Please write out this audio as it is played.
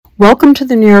Welcome to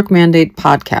the New York Mandate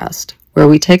podcast, where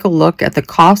we take a look at the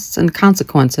costs and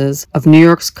consequences of New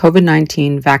York's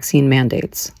COVID-19 vaccine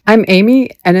mandates. I'm Amy,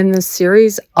 and in this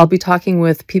series, I'll be talking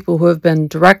with people who have been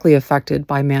directly affected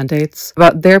by mandates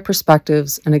about their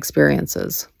perspectives and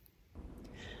experiences.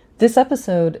 This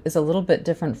episode is a little bit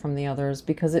different from the others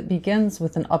because it begins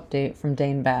with an update from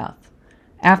Dane.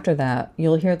 After that,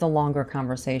 you'll hear the longer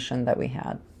conversation that we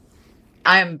had.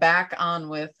 I am back on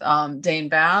with Dane.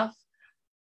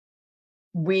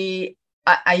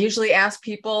 I usually ask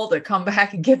people to come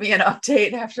back and give me an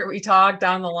update after we talk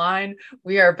down the line.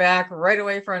 We are back right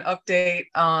away for an update,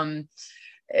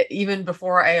 even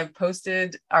before I have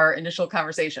posted our initial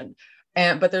conversation.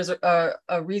 But there's a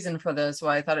reason for this,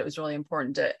 why I thought it was really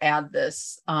important to add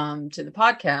this to the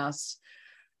podcast.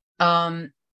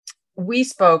 We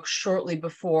spoke shortly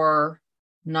before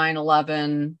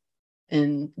 9/11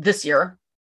 in this year,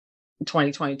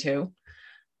 2022.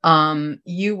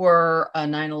 You were a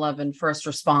 9/11 first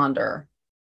responder.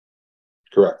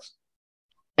 Correct.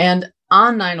 And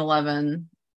on 9/11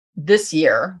 this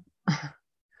year,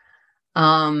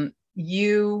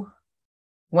 you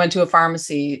went to a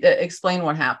pharmacy. Explain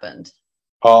what happened.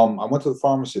 I went to the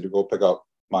pharmacy to go pick up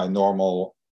my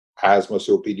normal asthma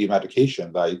COPD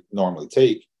medication that I normally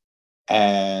take.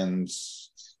 And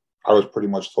I was pretty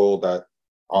much told that,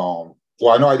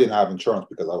 I know I didn't have insurance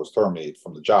because I was terminated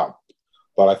from the job.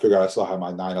 But I figured I still had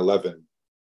my 9/11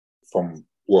 from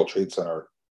World Trade Center,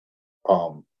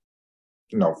 from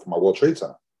my World Trade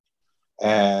Center.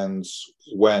 And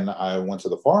when I went to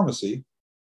the pharmacy,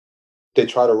 they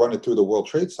tried to run it through the World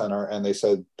Trade Center, and they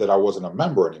said that I wasn't a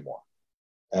member anymore.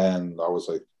 And I was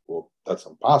like, well, that's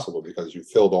impossible because you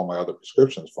filled all my other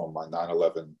prescriptions from my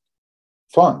 9/11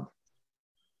 fund.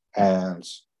 And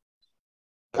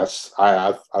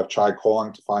I've tried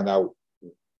calling to find out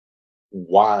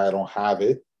why I don't have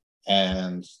it,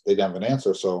 and they didn't have an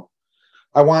answer. So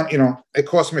I want, it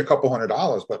cost me a couple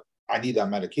 $100, but I need that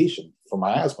medication for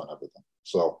my asthma and everything.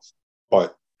 So,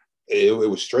 but it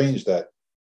was strange that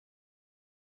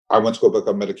I went to go pick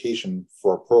up medication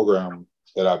for a program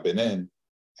that I've been in,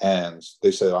 and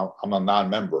they said I'm a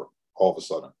non-member all of a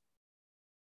sudden.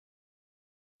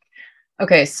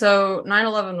 Okay, so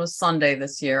 9/11 was Sunday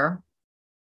this year.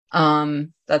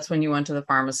 That's when you went to the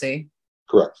pharmacy.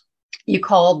 Correct. You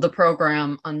called the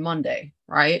program on Monday,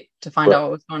 right? To find out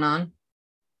what was going on.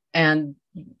 And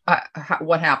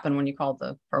what happened when you called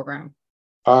the program?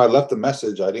 I left a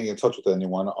message. I didn't get in touch with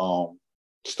anyone.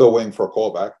 Still waiting for a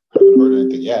call back. I haven't heard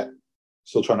anything yet.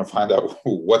 Still trying to find out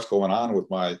what's going on with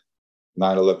my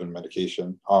 9/11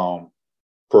 medication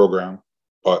program,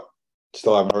 but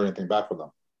still haven't heard anything back from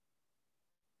them.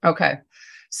 Okay.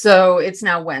 So it's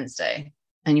now Wednesday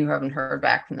and you haven't heard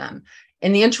back from them.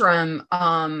 In the interim,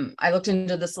 I looked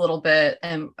into this a little bit,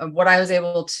 and what I was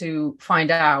able to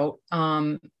find out,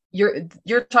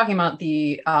 you're talking about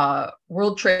the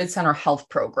World Trade Center Health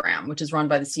Program, which is run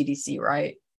by the CDC,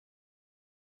 right?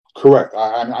 Correct.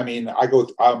 I'm in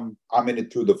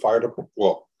it through the fire department.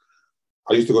 Well,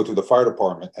 I used to go through the fire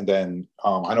department, and then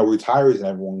I know retirees and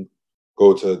everyone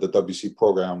go to the WC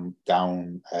program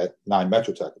down at 9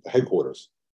 Metrotech at the headquarters.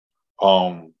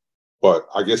 But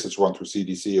I guess it's run through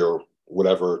CDC or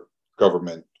whatever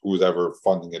government, who's ever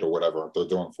funding it or whatever they're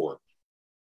doing for it.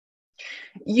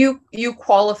 You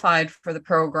qualified for the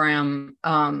program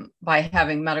by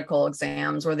having medical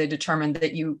exams where they determined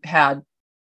that you had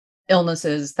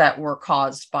illnesses that were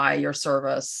caused by your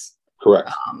service. Correct.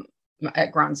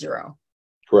 At Ground Zero.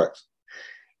 Correct.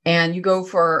 And you go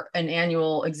for an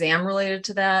annual exam related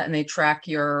to that, and they track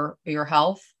your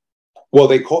health. Well,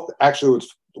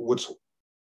 what's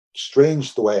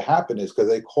strange the way it happened is because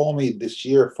they called me this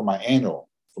year for my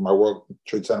World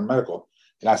Trade Center medical,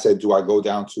 and I said, do I go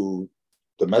down to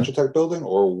the Metrotech building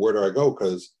or where do I go?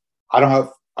 Because I don't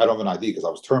have an ID because I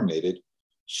was terminated.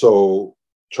 So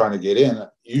trying to get in,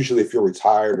 usually if you're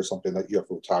retired or something, that you have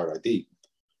a retired ID.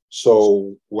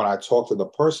 So when I talked to the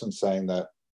person saying that,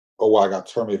 I got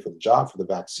terminated for the job for the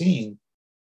vaccine,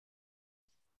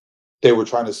 they were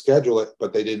trying to schedule it,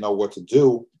 but they didn't know what to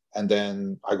do. And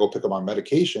then I go pick up my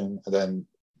medication, and then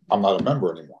I'm not a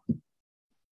member anymore.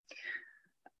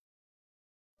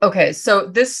 Okay, so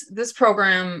this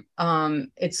program,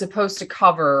 it's supposed to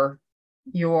cover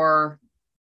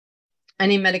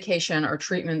any medication or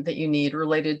treatment that you need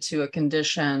related to a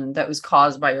condition that was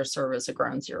caused by your service at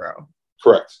Ground Zero.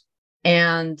 Correct.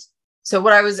 And so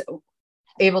what I was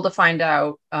able to find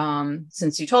out,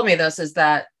 since you told me this, is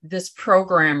that this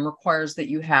program requires that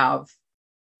you have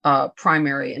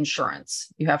primary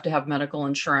insurance. You have to have medical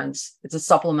insurance. It's a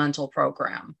supplemental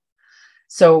program.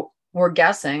 So we're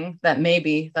guessing that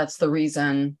maybe that's the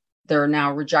reason they're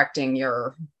now rejecting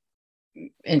your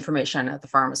information at the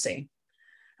pharmacy.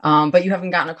 But you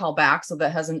haven't gotten a call back, so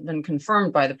that hasn't been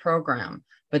confirmed by the program,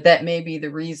 but that may be the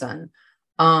reason.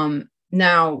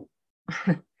 Now,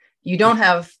 you don't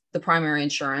have the primary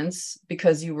insurance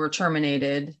because you were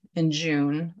terminated in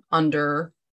June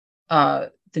under the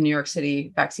New York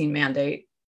City vaccine mandate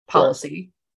policy. Right.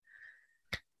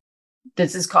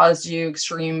 This has caused you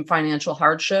extreme financial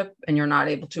hardship, and you're not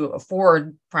able to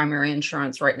afford primary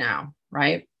insurance right now,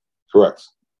 right? Correct.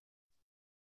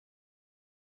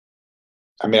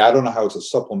 I mean, I don't know how it's a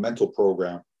supplemental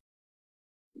program.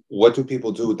 What do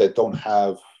people do that don't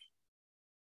have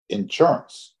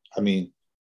insurance? I mean,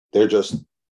 they're just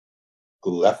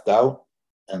left out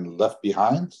and left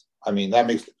behind. I mean, that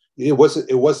makes it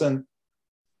wasn't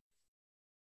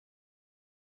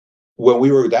when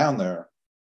we were down there,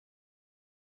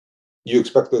 you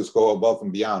expect us to go above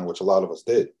and beyond, which a lot of us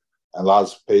did, and a lot of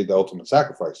us paid the ultimate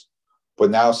sacrifice. But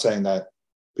now saying that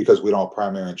because we don't have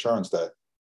primary insurance, that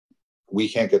we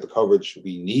can't get the coverage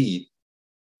we need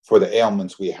for the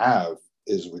ailments we have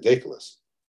is ridiculous.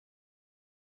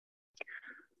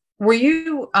 Were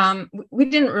you, we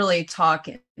didn't really talk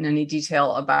in any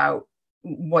detail about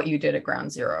what you did at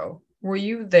Ground Zero. Were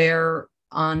you there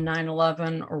on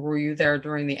 9/11, or were you there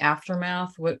during the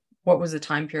aftermath? What was the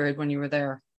time period when you were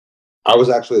there? I was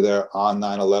actually there on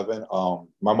 9/11.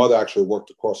 My mother actually worked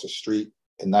across the street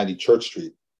in 90 Church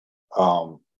Street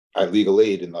at Legal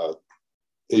Aid in the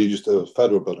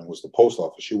federal building was the post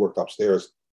office. She worked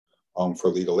upstairs for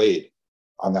Legal Aid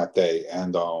on that day.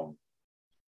 And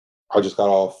I just got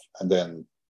off, and then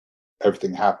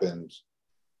everything happened,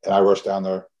 and I rushed down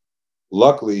there.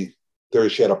 Luckily,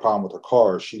 she had a problem with her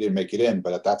car. She didn't make it in,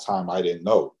 but at that time, I didn't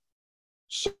know.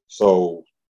 So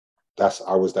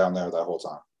I was down there that whole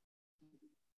time.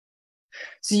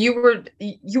 So you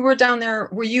were down there.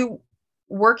 Were you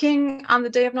working on the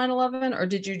day of 9/11, or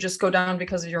did you just go down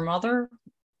because of your mother?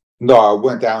 No, I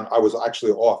went down. I was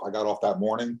actually off. I got off that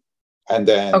morning, and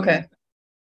then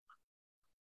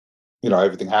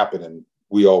everything happened, and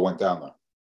we all went down there.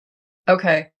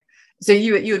 Okay, so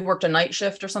you had worked a night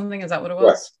shift or something? Is that what it was?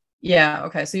 Right. Yeah.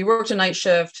 Okay, so you worked a night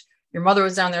shift. Your mother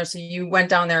was down there, so you went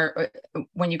down there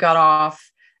when you got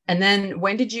off, and then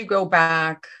when did you go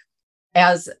back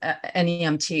as an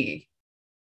EMT?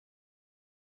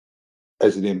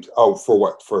 As an EMT? Oh, for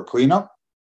what? For a cleanup?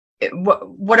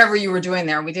 Whatever you were doing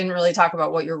there. We didn't really talk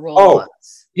about what your role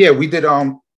was. Yeah, we did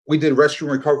rescue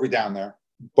and recovery down there,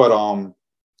 but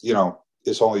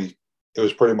it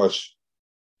was pretty much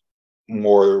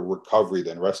more recovery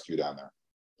than rescue down there.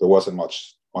 There wasn't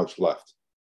much left.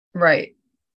 Right.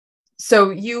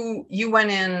 So you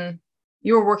went in,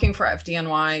 you were working for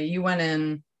FDNY, you went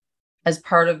in as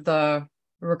part of the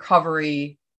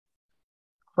recovery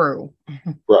crew.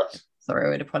 Right. That's the right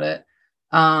way to put it.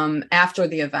 After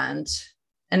the event.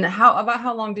 And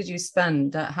how long did you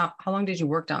spend? How long did you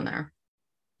work down there?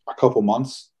 A couple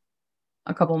months.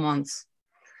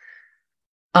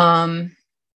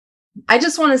 I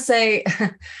just want to say,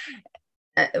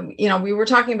 we were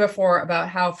talking before about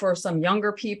how for some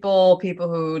younger people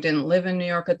who didn't live in New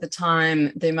York at the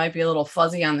time, they might be a little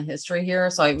fuzzy on the history here.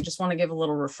 So I just want to give a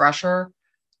little refresher.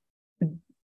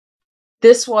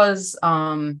 This was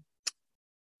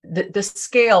the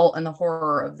scale and the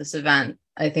horror of this event,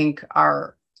 I think,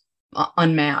 are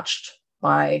unmatched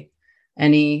by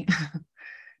any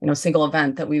single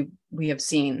event that we have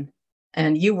seen.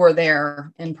 And you were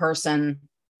there in person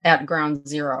at Ground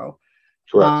Zero.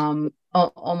 Correct.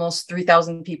 Almost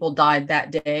 3,000 people died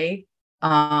that day.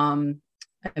 I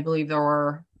believe there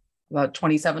were about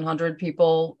 2,700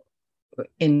 people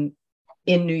in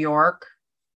New York,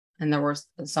 and there were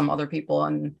some other people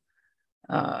in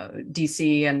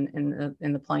DC and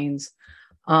in the plains.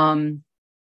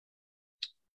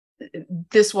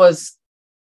 This was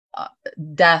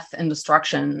death and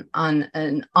destruction on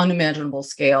an unimaginable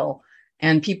scale.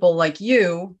 And people like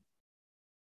you,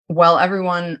 while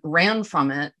everyone ran from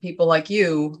it, people like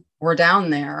you were down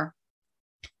there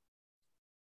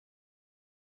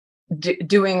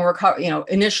doing recovery,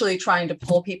 initially trying to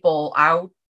pull people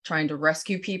out, trying to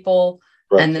rescue people,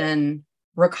 right, and then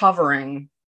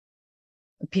recovering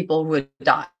people who had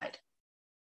died.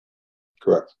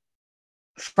 Correct.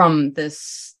 From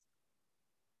this.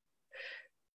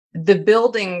 The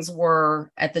buildings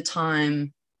were at the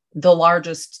time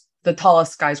the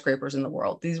tallest skyscrapers in the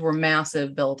world. These were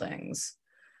massive buildings,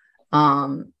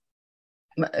 combined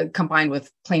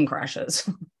with plane crashes.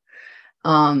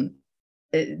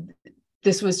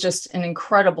 This was just an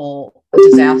incredible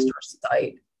disaster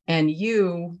site, and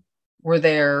you were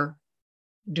there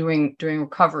doing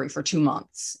recovery for 2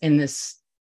 months in this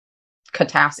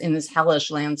catastrophe, in this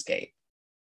hellish landscape.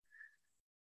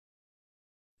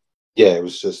 Yeah, it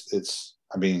was just,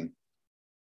 I mean,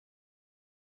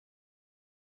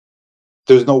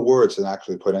 there's no words to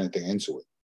actually put anything into it.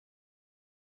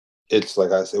 It's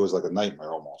like I said, it was like a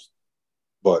nightmare almost.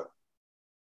 But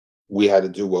we had to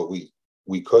do what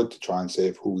we could to try and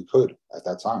save who we could at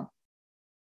that time.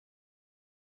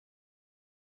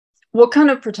 What kind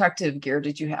of protective gear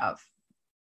did you have?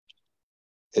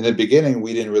 In the beginning,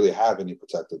 we didn't really have any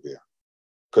protective gear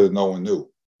because no one knew.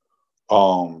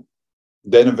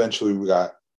 Then eventually we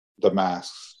got the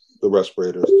masks, the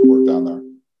respirators to work down there.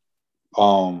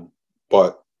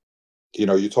 But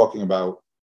you're talking about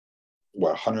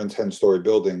what, 110-story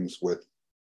buildings with,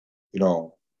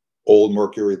 old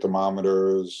mercury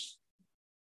thermometers,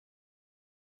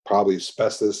 probably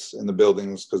asbestos in the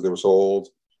buildings because they were so old.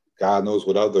 God knows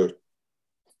what other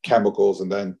chemicals,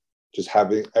 and then just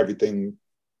having everything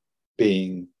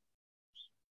being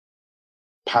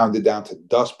pounded down to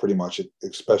dust pretty much,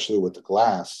 especially with the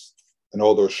glass and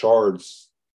all those shards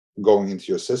going into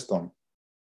your system.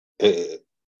 It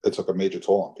took a major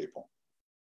toll on people.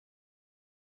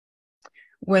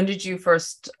 When did you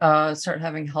first start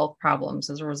having health problems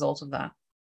as a result of that?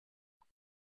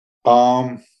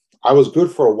 I was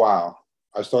good for a while.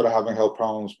 I started having health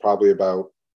problems probably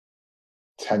about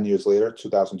 10 years later,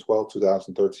 2012,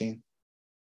 2013.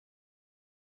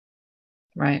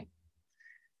 Right.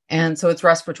 And so it's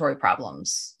respiratory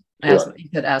problems. Asthma, you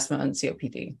said asthma and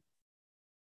COPD.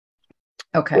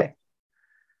 Okay. Correct.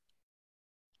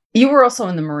 You were also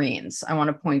in the Marines, I want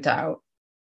to point out.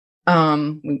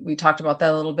 We talked about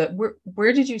that a little bit.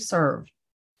 Where did you serve?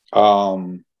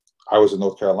 I was in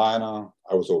North Carolina.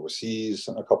 I was overseas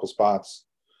in a couple spots.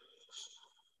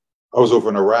 I was over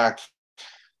in Iraq,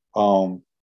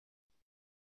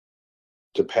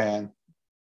 Japan,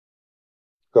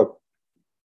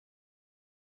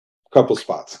 couple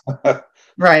spots.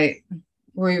 Right.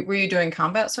 Were you doing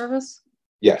combat service?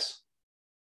 Yes.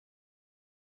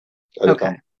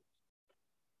 Okay.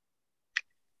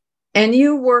 And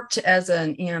you worked as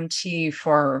an EMT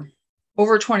for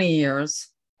over 20 years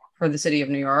for the city of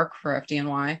New York, for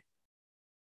FDNY.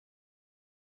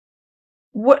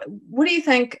 What do you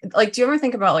think? Like, do you ever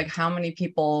think about like how many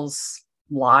people's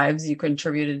lives you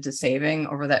contributed to saving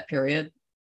over that period?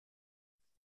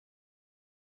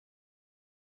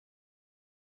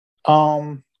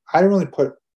 I didn't really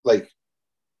put like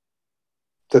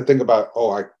to think about,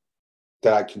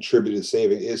 that I contributed to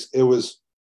saving.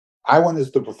 I went into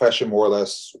the profession more or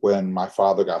less when my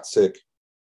father got sick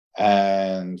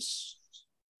and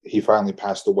he finally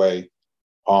passed away,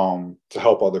 to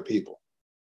help other people.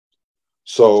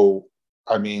 So,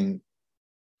 I mean,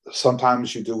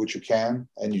 sometimes you do what you can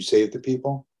and you save the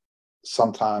people.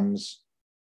 Sometimes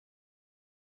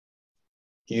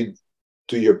you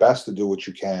do your best to do what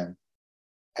you can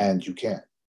and you can't.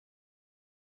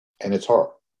 And it's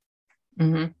hard.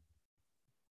 Mm-hmm.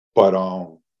 But,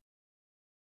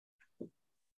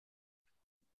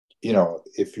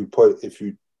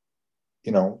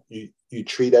 you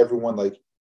treat everyone like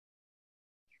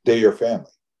they're your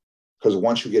family. Because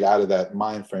once you get out of that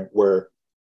mind frame where,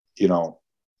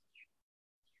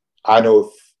 I know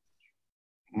if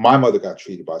my mother got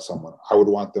treated by someone, I would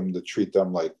want them to treat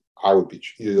them like I would be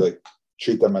treated, like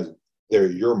treat them as they're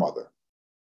your mother.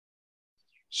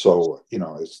 So,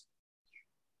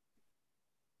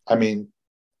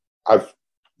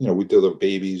 we deliver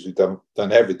babies, we've done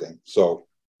everything. So,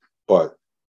 but,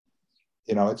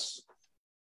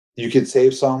 you can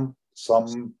save some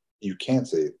you can't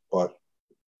save, but,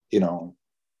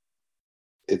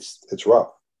 it's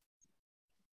rough.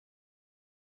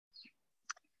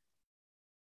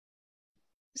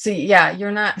 See, yeah,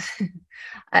 you're not.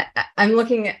 I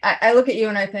look at you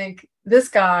and I think this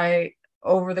guy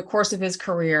over the course of his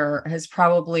career has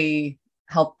probably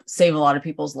helped save a lot of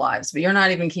people's lives, but you're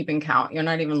not even keeping count. You're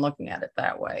not even looking at it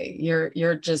that way. You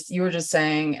were just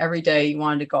saying every day you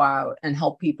wanted to go out and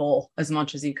help people as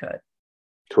much as you could.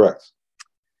 Correct.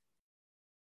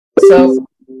 So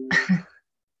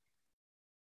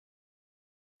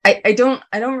I don't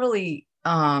really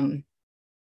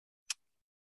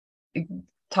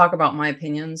talk about my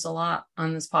opinions a lot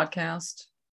on this podcast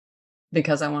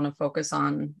because I want to focus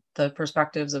on the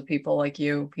perspectives of people like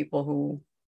you, people who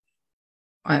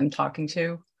I'm talking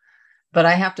to. But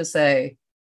I have to say,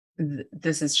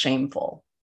 this is shameful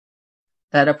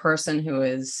that a person who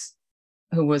was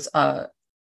a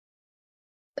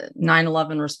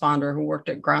 9/11 responder who worked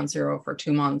at Ground Zero for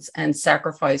 2 months and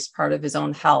sacrificed part of his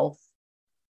own health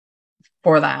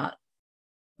for that,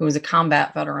 who was a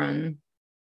combat veteran,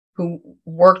 who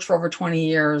worked for over 20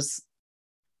 years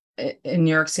in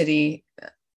New York City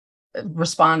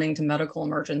responding to medical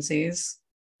emergencies,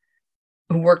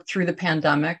 who worked through the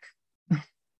pandemic.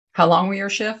 How long were your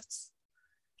shifts?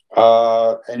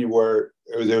 Anywhere,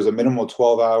 there was a minimum of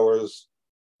 12 hours.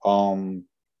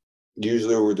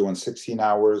 Usually we're doing 16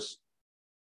 hours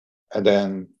and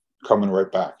then coming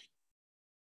right back.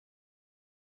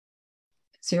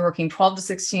 So you're working 12 to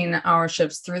 16 hour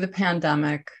shifts through the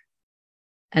pandemic.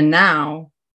 And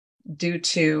now, due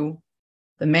to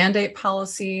the mandate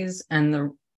policies and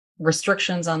the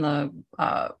restrictions on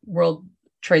the World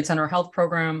Trade Center health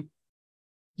program,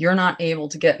 you're not able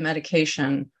to get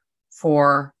medication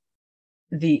for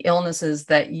the illnesses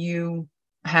that you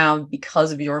have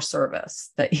because of your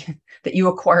service, that you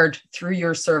acquired through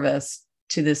your service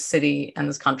to this city and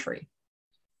this country.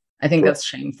 I think that's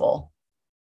shameful.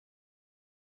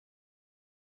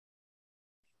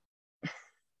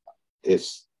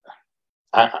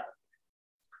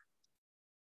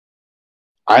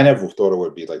 I never thought it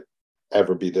would be like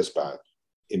ever be this bad,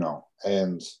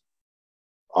 and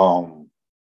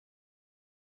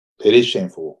it is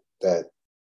shameful that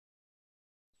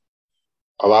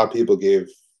a lot of people gave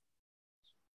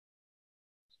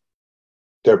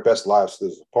their best lives to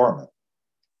this department,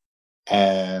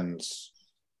 and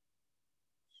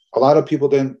a lot of people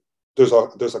didn't.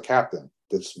 There's a captain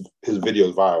that's his video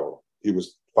is viral. He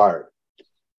was fired.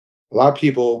 A lot of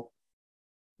people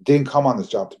didn't come on this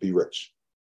job to be rich.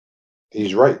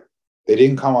 He's right. They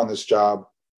didn't come on this job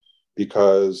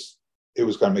because it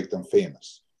was going to make them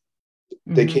famous.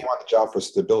 Mm-hmm. They came on the job for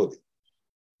stability.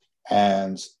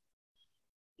 And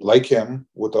like him,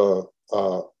 with a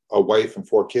wife and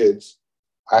 4 kids,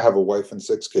 I have a wife and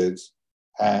 6 kids,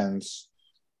 and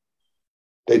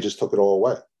they just took it all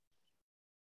away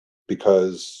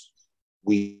because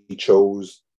we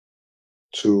chose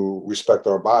to respect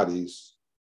our bodies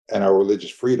and our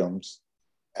religious freedoms,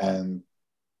 and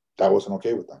that wasn't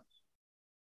okay with them.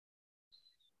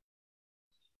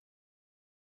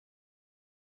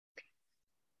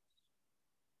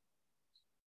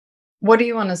 What do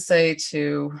you want to say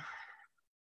to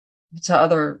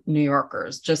other New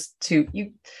Yorkers? Just to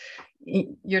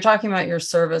you're talking about your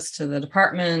service to the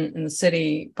department and the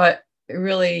city, but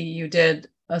really you did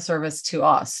a service to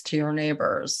us, to your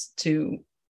neighbors, to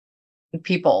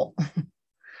people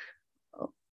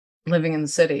living in the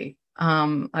city.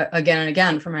 Again and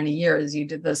again, for many years, you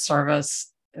did this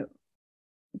service.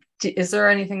 Is there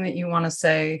anything that you want to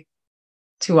say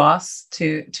to us,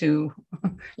 to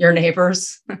your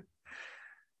neighbors?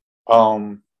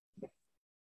 I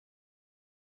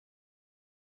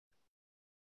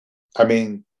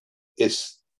mean,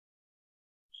 if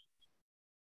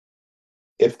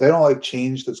they don't like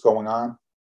change that's going on,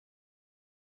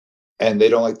 and they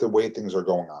don't like the way things are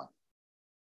going on,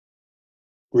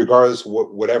 regardless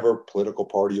whatever political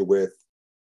party you're with,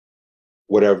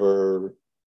 whatever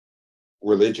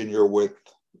religion you're with,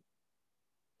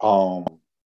 don't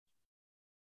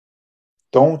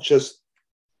just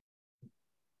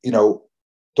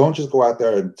go out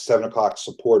there at 7 o'clock,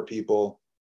 support people,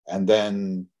 and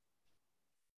then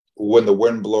when the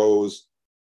wind blows,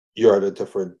 you go to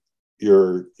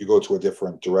a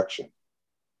different direction.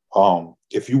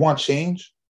 If you want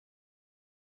change,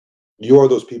 you are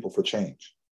those people for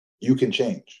change. You can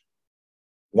change.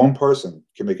 One person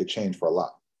can make a change for a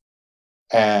lot.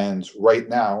 And right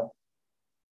now,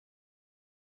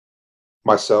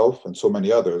 myself and so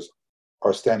many others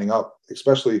are standing up,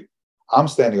 especially I'm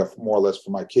standing up more or less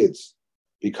for my kids,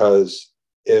 because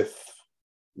if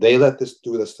they let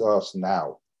do this to us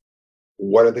now,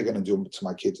 what are they going to do to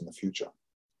my kids in the future?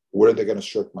 What are they going to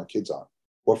strip my kids on?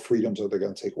 What freedoms are they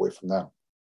going to take away from them?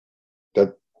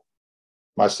 That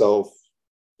myself,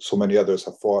 so many others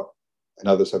have fought and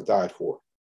others have died for.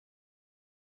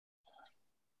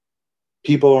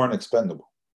 People aren't expendable.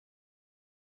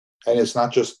 And it's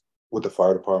not just with the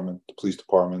fire department, the police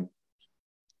department,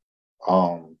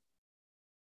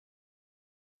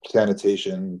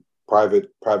 sanitation, private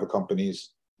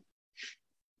companies.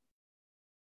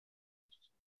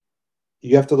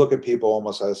 You have to look at people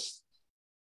almost as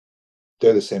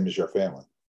they're the same as your family.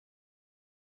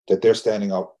 That they're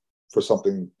standing up for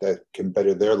something that can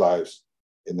better their lives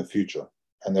in the future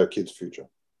and their kids' future.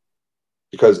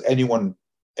 Because anyone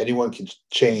can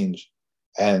change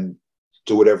and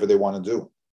do whatever they want to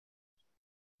do.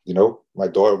 My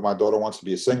daughter wants to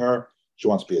be a singer. She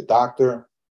wants to be a doctor.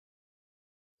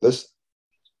 Listen,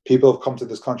 people have come to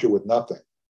this country with nothing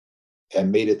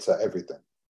and made it to everything.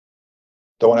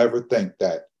 Don't ever think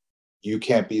that you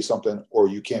can't be something or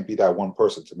you can't be that one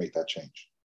person to make that change.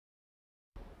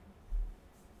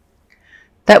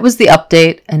 That was the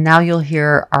update, and now you'll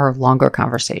hear our longer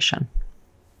conversation.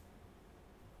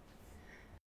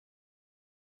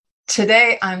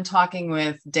 Today, I'm talking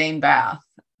with Dane Bath,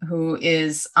 who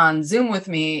is on Zoom with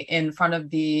me in front of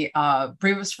the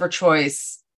Bravest for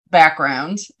Choice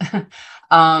background.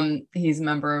 He's a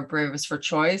member of Bravest for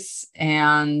Choice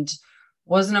and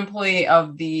was an employee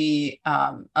of the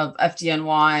of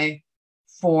FDNY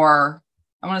for,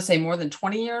 I want to say, more than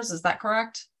 20 years. Is that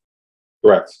correct?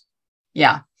 Correct.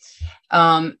 Yeah.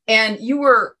 And you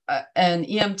were an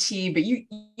EMT, but you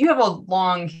have a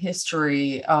long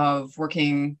history of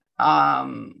working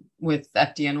with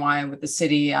FDNY, with the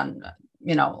city, on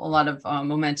a lot of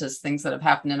momentous things that have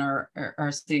happened in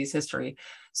our city's history.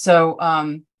 So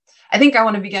I think I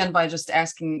want to begin by just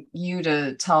asking you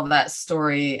to tell that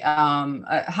story.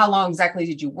 How long exactly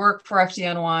did you work for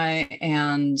FDNY,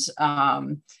 and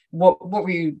what were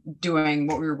you doing?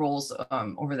 What were your roles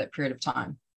over that period of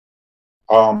time?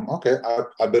 Okay, I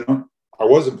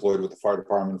was employed with the fire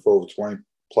department for over 20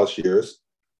 plus years.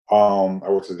 I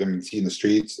worked as an MET in the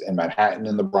streets in Manhattan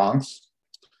and the Bronx.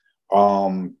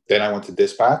 Then I went to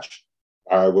dispatch.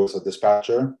 I was a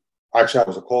dispatcher. Actually, I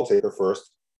was a call taker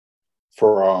first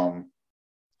for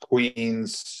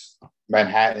Queens,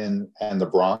 Manhattan, and the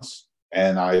Bronx.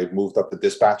 And I moved up to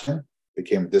dispatching,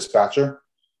 became a dispatcher,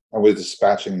 and was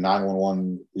dispatching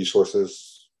 911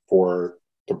 resources for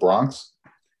the Bronx.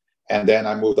 And then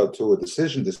I moved up to a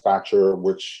decision dispatcher,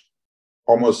 which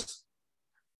almost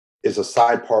is a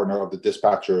side partner of the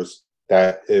dispatchers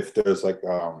that if there's like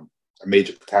a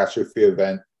major catastrophe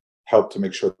event, help to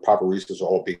make sure the proper resources are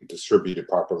all being distributed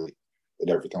properly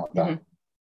and everything like that.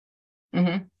 Mm-hmm.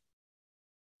 Mm-hmm.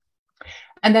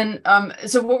 And then,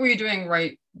 so what were you doing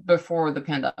right before the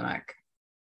pandemic?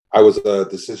 I was a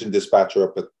decision dispatcher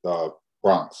up at the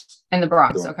Bronx. In the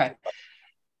Bronx, okay.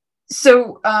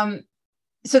 So,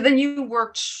 so then you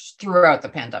worked throughout the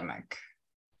pandemic.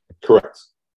 Correct.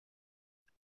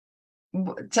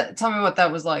 Tell me what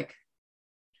that was like.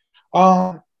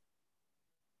 It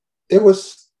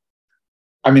was,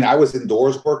 I was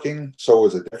indoors working, so it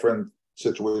was a different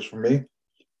situation for me.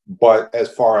 But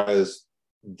as far as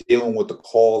dealing with the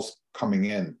calls coming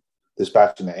in,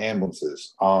 dispatching the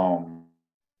ambulances, the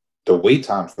wait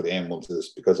time for the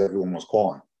ambulances, because everyone was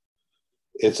calling,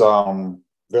 it's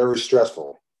very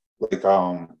stressful. Like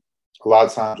a lot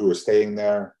of times we were staying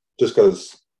there just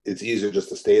because it's easier just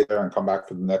to stay there and come back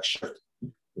for the next shift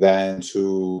than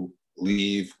to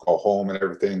leave, go home and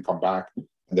everything, come back.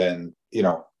 And then, you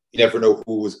never know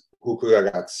who could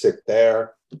have got sick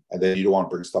there. And then you don't want to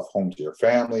bring stuff home to your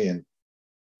family. And,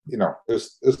 it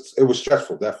was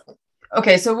stressful, definitely.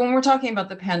 Okay. So when we're talking about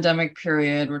the pandemic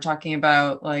period, we're talking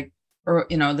about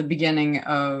the beginning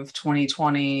of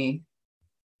 2020.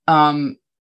 So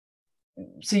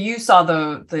you saw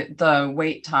the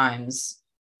wait times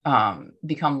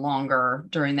become longer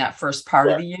during that first part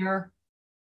of the year?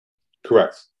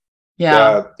 Correct.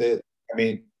 Yeah.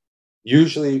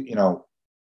 Usually,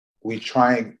 we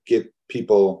try and get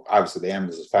people, obviously, the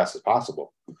ambulance as fast as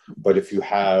possible. But if you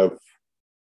have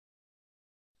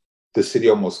the city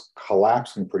almost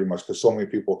collapsing pretty much because so many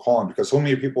people are calling, because so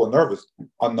many people are nervous,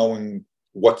 unknowing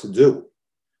what to do.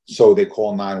 So they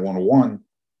call 911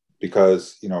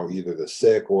 because, either they're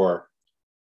sick or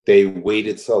they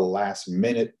waited till the last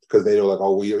minute because they were like,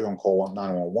 oh, we don't call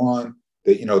 911.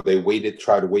 They waited,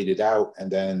 tried to wait it out.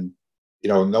 And then,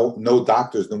 no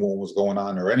doctors knew what was going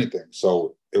on or anything.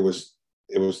 So it was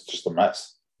just a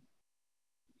mess.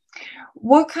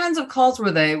 What kinds of calls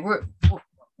were they? Were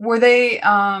they,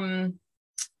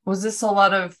 was this a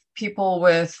lot of people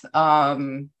with,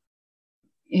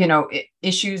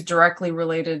 issues directly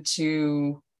related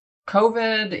to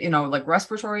COVID, like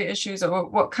respiratory issues? Or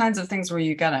what kinds of things were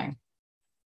you getting?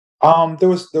 There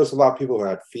was a lot of people who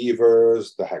had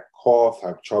fevers, that had cough,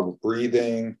 had trouble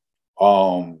breathing,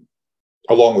 along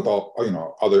with all,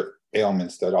 other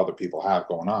ailments that other people have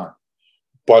going on.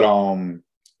 But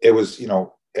it was,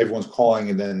 everyone's calling,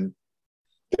 and then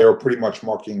they were pretty much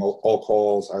marking all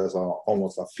calls as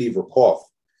almost a fever cough,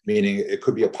 meaning it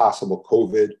could be a possible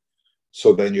COVID.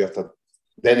 So then you have to,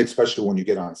 especially when you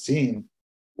get on scene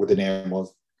with an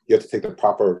ambulance, you have to take the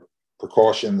proper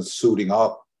precautions, suiting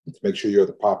up to make sure you have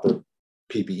the proper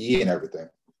PPE and everything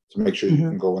to make sure you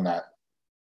can go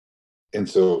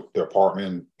into the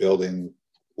apartment, building,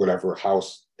 whatever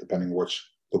house, depending which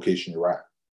location you're at.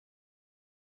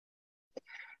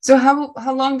 So how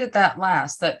long did that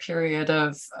last? That period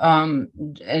of an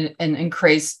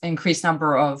increased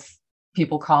number of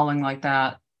people calling like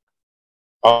that?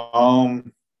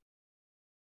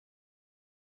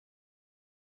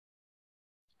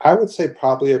 I would say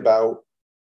probably about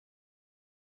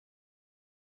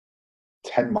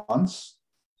 10 months,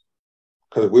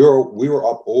 because we were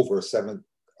up over 7.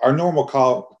 Our normal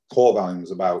call volume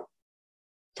is about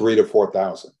 3 to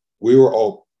 4,000. We were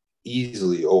all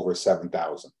easily over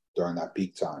 7,000 during that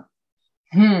peak time.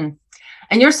 And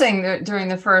you're saying that during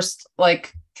the first,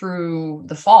 like through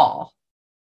the fall.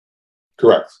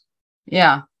 Correct.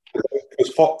 Yeah.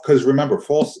 Because remember,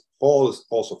 fall is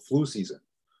also flu season.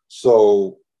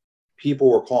 So people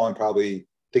were calling probably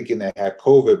thinking they had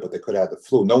COVID, but they could have had the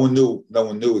flu. No one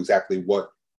knew exactly what,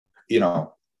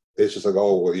 it's just like,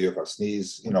 oh, well, you have a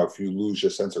sneeze, if you lose your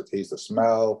sense of taste or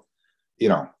smell,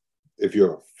 if you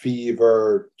have a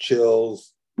fever,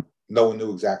 chills, no one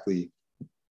knew exactly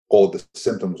all the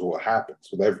symptoms of what happens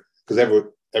with because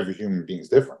every human being is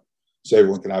different. So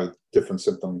everyone can have a different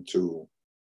symptom to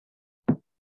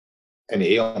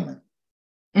any ailment.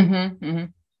 Mm-hmm, mm-hmm.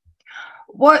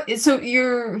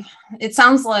 It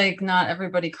sounds like not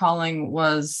everybody calling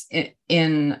was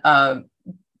in a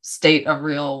state of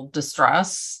real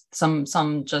distress. Some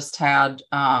just had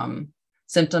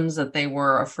symptoms that they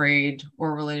were afraid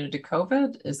were related to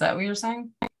COVID. Is that what you're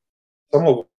saying? Some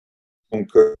of them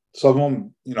could, some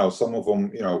of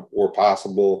them, were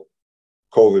possible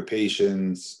COVID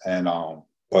patients, and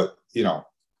but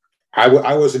I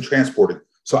wasn't transported,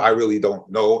 so I really don't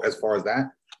know as far as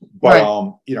that. But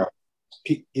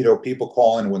right. people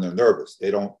call in when they're nervous.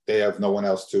 They have no one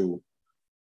else to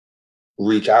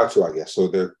reach out to, I guess. So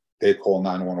they call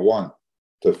 911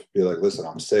 to be like, listen,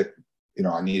 I'm sick.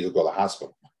 I need to go to the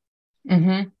hospital.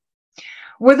 Mm-hmm.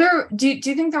 Do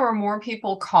you think there were more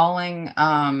people calling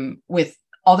with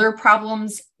other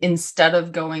problems instead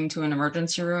of going to an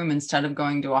emergency room, instead of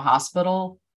going to a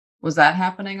hospital? Was that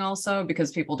happening also because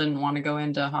people didn't want to go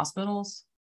into hospitals?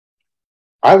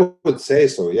 I would say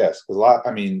so, yes. Because a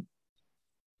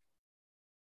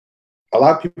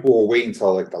lot of people were waiting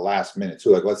until like the last minute too.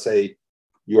 Like, let's say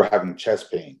you were having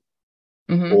chest pain,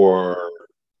 Mm-hmm. or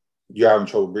you're having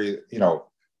trouble breathing,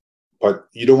 but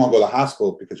you don't want to go to the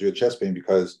hospital because you have chest pain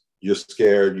because you're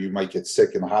scared you might get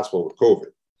sick in the hospital with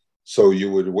COVID. So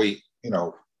you would wait,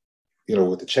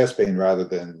 with the chest pain rather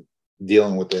than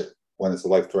dealing with it when it's a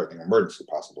life-threatening emergency,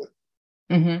 possibly.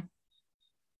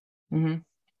 Mm-hmm. Mm-hmm.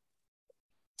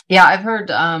 Yeah, I've heard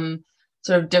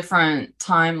sort of different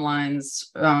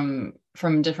timelines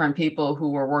from different people who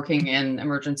were working in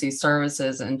emergency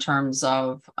services in terms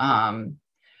of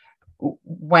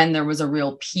when there was a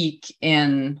real peak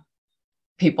in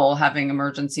people having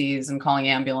emergencies and calling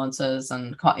ambulances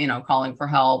and calling for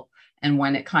help, and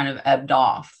when it kind of ebbed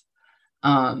off.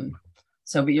 But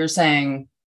you're saying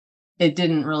it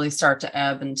didn't really start to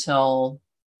ebb until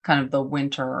kind of the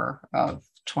winter of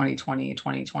 2020,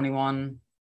 2021.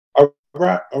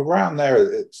 Around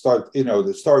there, it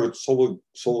started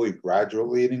slowly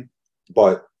graduating,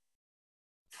 but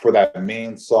for that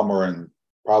main summer and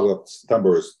probably up to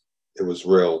September, it was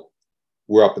real.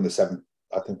 We're up in the seven.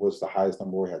 I think was the highest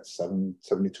number we had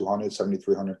 7,200,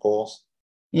 7,300 calls.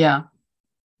 Yeah.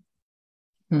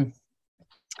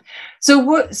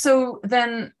 So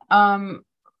then,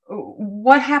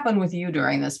 what happened with you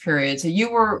during this period? So you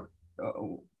were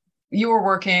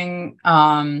working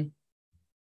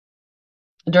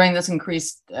during this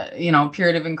increased,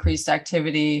 period of increased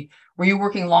activity. Were you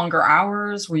working longer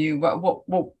hours? Were you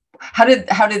how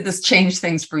did this change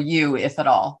things for you, if at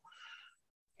all?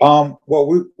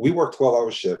 Well, we worked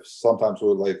 12-hour shifts. Sometimes we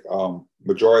were like,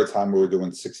 majority of the time we were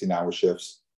doing 16-hour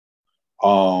shifts.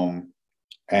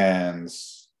 And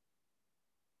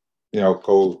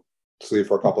go sleep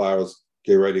for a couple hours,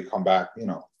 get ready to come back,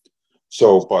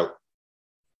 So, but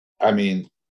I mean,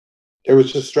 it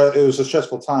was a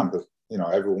stressful time because,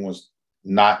 everyone was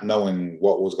not knowing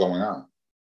what was going on.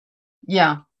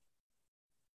 Yeah.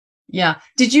 Yeah.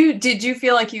 Did you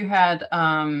feel like you had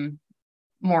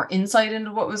more insight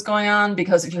into what was going on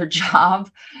because of your job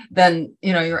than,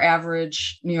 your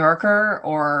average New Yorker,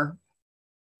 or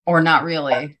not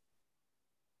really?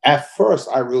 At first,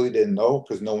 I really didn't know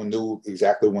because no one knew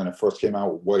exactly when it first came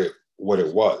out what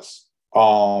it was.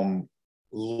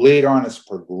 Later on, as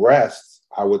progressed,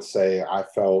 I would say I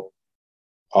felt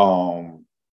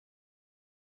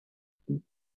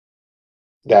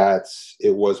that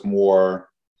it was more.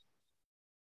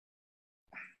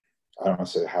 I don't want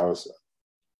to say how is it.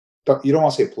 You don't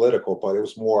want to say political, but it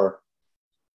was more.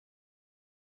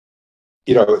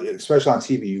 Especially on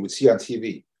TV, you would see on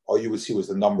TV, all you would see was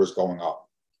the numbers going up.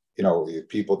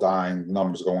 People dying,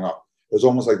 numbers going up. It was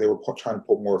almost like they were trying to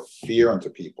put more fear into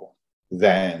people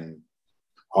than,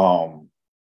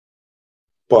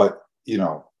 but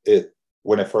it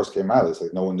when it first came out, it's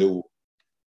like no one knew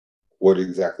what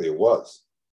exactly it was,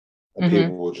 and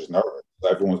people were just nervous.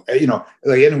 Everyone's,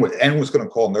 like anyone's going to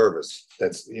call nervous.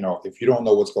 That's if you don't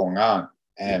know what's going on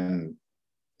and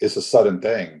it's a sudden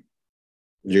thing,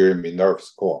 you're going to be nervous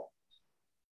to call.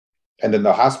 And then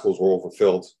the hospitals were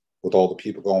overfilled with all the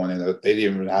people going in. They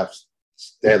didn't even have,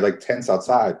 they had like tents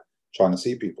outside trying to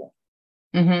see people.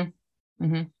 Mm-hmm.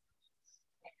 Mm-hmm.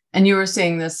 And you were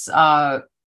seeing this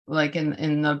like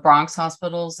in the Bronx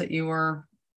hospitals that you were.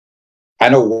 I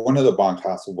know one of the Bronx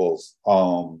hospitals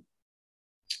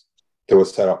that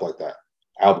was set up like that,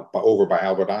 over by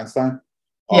Albert Einstein.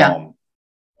 Yeah.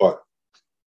 But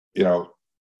you know,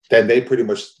 then they pretty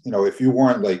much, if you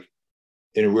weren't like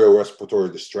in real respiratory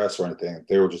distress or anything,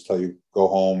 they would just tell you go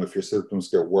home. If your symptoms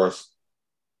get worse,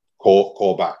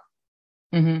 call back.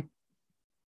 Mm-hmm.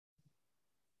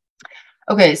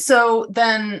 Okay, so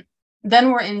then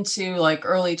we're into like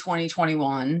early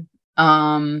 2021.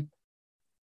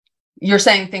 You're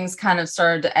saying things kind of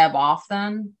started to ebb off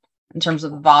then in terms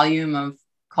of the volume of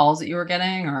calls that you were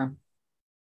getting, or?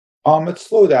 It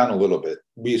slowed down a little bit.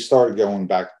 We started going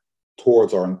back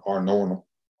towards our normal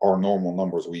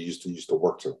numbers we used to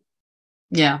work to.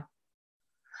 Yeah.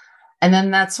 And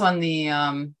then that's when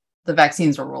the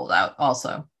vaccines were rolled out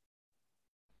also.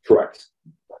 Correct.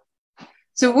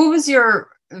 So what was your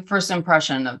first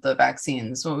impression of the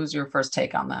vaccines? What was your first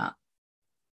take on that?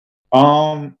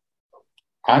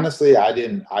 Honestly, I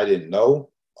didn't know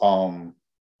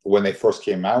when they first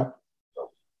came out.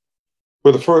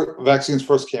 When the first vaccines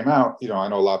first came out, I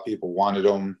know a lot of people wanted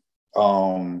them.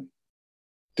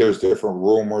 There's different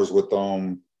rumors with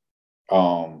them.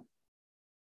 How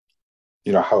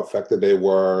effective they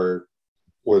were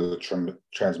with the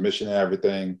transmission and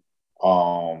everything.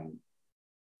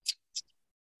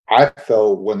 I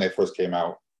felt when they first came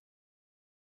out,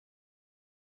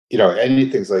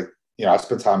 anything's like, I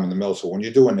spent time in the mill. So when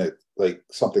you're doing it like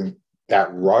something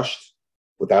that rushed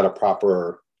without a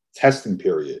proper testing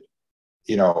period,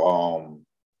 you're not going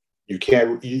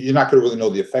to really know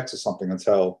the effects of something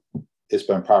until it's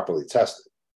been properly tested.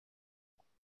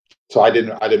 So I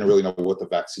didn't really know what the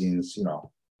vaccines,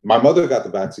 my mother got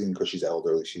the vaccine because she's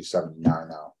elderly. She's 79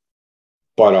 now.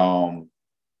 But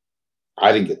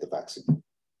I didn't get the vaccine.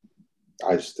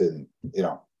 I just didn't,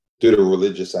 due to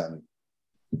religious and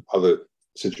other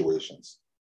situations.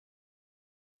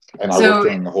 And I worked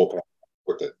during the whole pandemic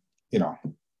with it,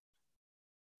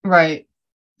 Right.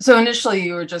 So initially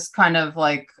you were just kind of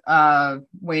like,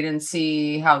 wait and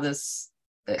see how this,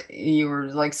 you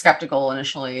were like skeptical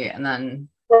initially, and then.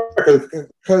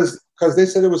 Because they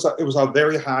said it was a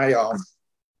very high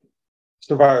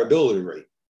survivability rate.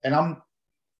 And I'm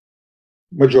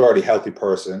majority healthy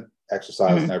person,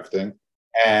 exercise and everything.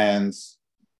 And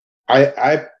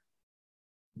I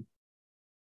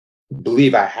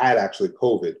believe I had actually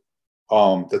COVID.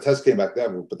 The test came back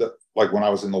negative, but like when I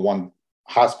was in the one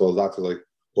hospital, the doctor was like,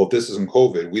 well, if this isn't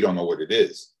COVID, we don't know what it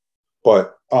is.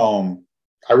 But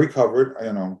I recovered. I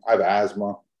have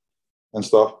asthma and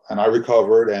stuff, and I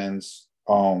recovered, and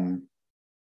I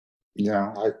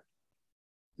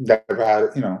never had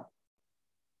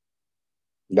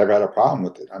a problem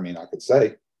with it. I mean, I could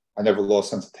say I never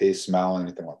lost sense of taste, smell,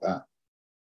 anything like that.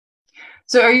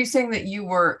 So are you saying that you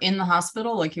were in the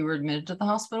hospital, like you were admitted to the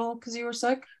hospital because you were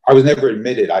sick? I was never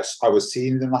admitted. I was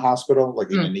seen in the hospital,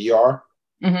 like in an ER,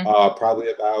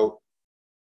 probably about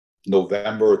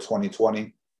November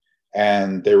 2020.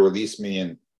 And they released me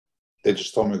and they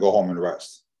just told me to go home and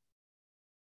rest.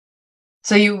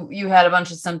 So you had a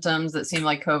bunch of symptoms that seemed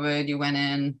like COVID. You went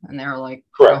in and they were like,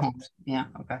 correct. Go home. Yeah.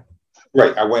 Okay.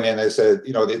 Right. I went in, they said,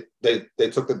 they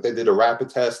did a rapid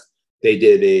test. They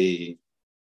did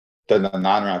then a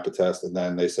non-rapid test. And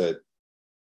then they said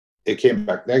it came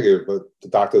back negative, but the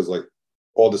doctor's like,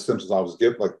 all the symptoms I was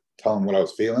given, like telling what I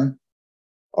was feeling,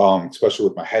 especially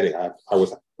with my headache. I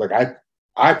was like,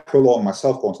 I prolonged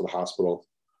myself going to the hospital.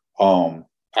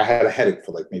 I had a headache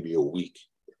for like maybe a week,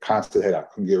 constant headache. I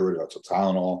couldn't get rid of it. I took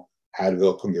Tylenol,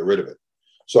 Advil, couldn't get rid of it.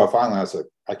 So I was like,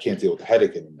 I can't deal with the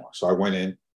headache anymore. So I went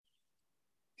in,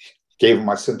 gave them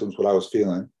my symptoms, what I was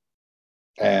feeling.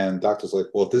 And doctor's like,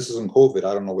 well, if this isn't COVID,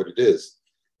 I don't know what it is.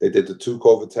 They did the 2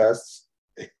 COVID tests.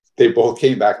 They both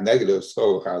came back negative.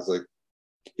 So I was like,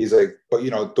 he's like, but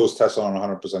those tests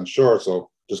aren't 100% sure. So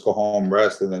just go home,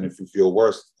 rest. And then if you feel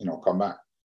worse, come back.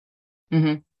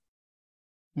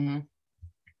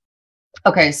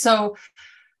 Okay. So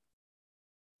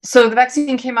the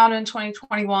vaccine came out in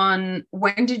 2021.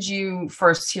 When did you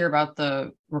first hear about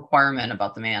the requirement,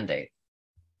 about the mandate?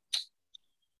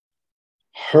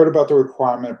 Heard about the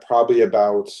requirement probably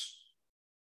about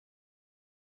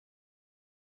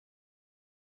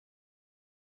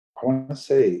I want to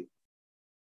say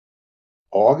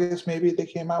August, maybe they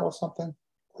came out with something,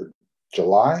 or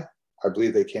July. I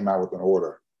believe they came out with an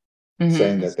order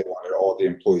saying that they wanted all the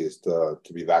employees to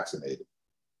be vaccinated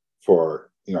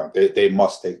for, they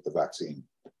must take the vaccine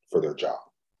for their job.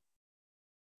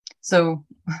 So,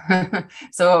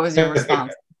 so what was your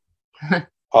response?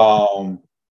 I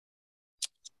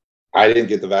didn't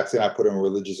get the vaccine. I put in a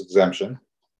religious exemption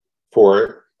for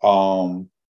it.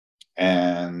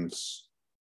 And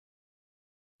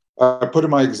I put in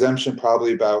my exemption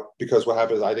probably because what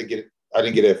happened is I didn't get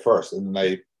it at first, and then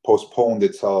they postponed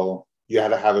it till you had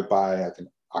to have it by, I think,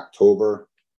 October,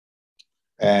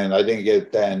 and I didn't get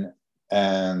it then.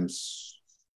 And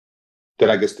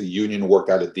then I guess the union worked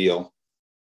out a deal,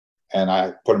 and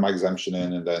I put my exemption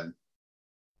in, and then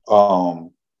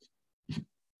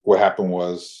what happened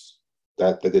was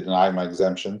that they denied my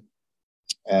exemption,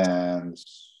 and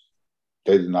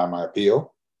they denied my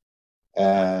appeal,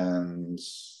 and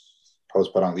I was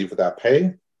put on leave without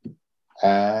pay,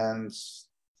 and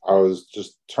I was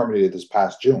just terminated this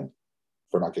past June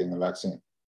for not getting the vaccine.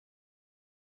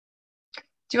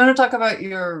 Do you want to talk about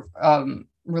your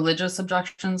religious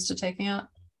objections to taking it?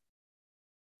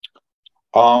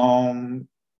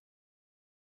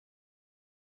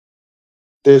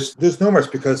 There's numerous,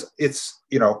 because it's,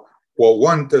 well,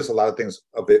 one, there's a lot of things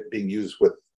of it being used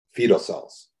with fetal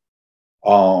cells,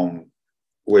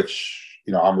 which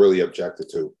I'm really objected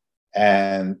to.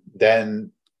 And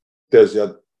then there's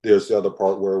the other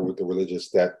part where with the religious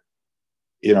that,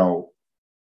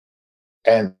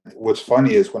 and what's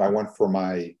funny is when I went for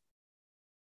my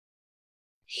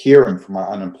hearing for my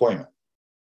unemployment,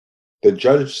 the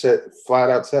judge flat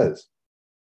out says,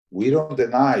 we don't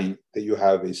deny that you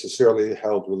have a sincerely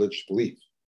held religious belief,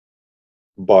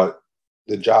 but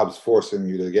the job's forcing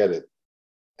you to get it.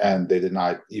 And they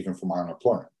denied even for my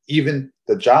unemployment. Even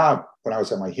the job, when I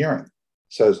was at my hearing,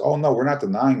 says, oh, no, we're not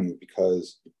denying you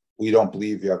because we don't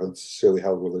believe you have a sincerely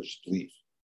held religious belief.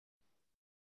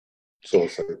 So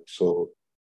it's like, so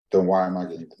then why am I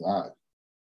getting denied?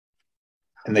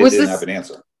 And they didn't have an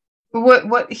answer.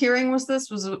 What hearing was this?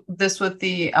 Was this with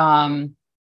the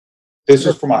This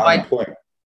was for my unemployment.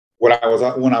 When I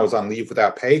was on leave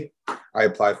without pay, I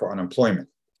applied for unemployment,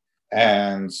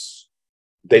 and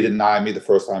they denied me the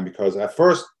first time because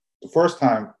the first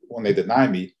time when they denied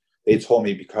me, they told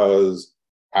me because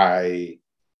I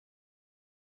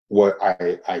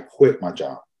quit my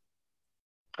job.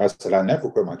 I said I never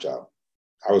quit my job.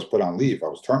 I was put on leave. I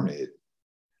was terminated.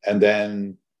 And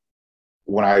then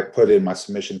when I put in my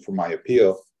submission for my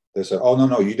appeal, they said, "Oh,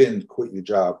 no, you didn't quit your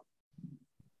job.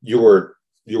 You were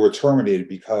terminated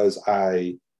because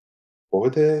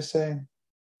what did they say?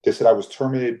 They said I was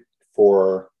terminated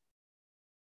for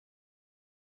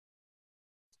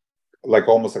like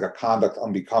almost like a conduct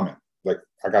unbecoming. Like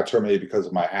I got terminated because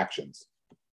of my actions."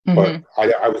 Mm-hmm. But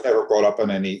I was never brought up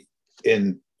on any.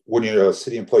 When you're a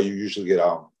city employee, you usually get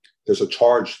there's a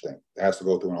charge thing that has to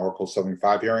go through an Article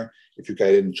 75 hearing if you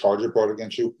get any charges brought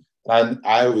against you. And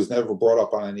I was never brought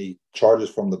up on any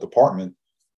charges from the department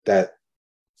that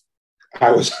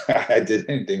I did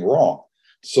anything wrong.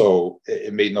 So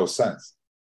it made no sense.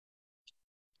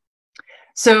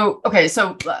 So, okay,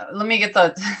 so let me get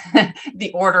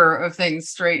the order of things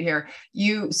straight here.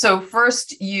 So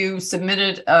first you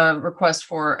submitted a request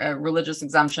for a religious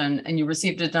exemption, and you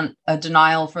received a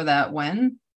denial for that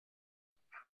when?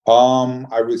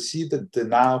 I received a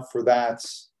denial for that.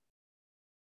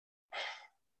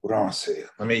 What do I want to say?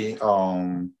 Let me,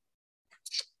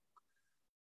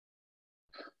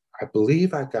 I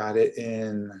believe I got it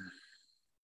in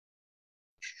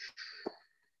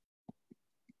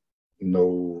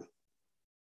the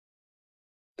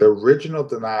original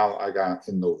denial I got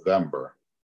in November,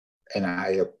 and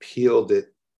I appealed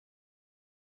it.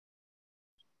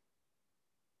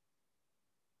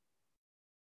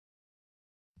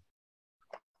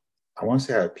 I want to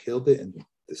say I appealed it in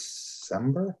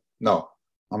December. No,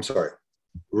 I'm sorry.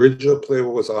 Original play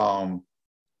was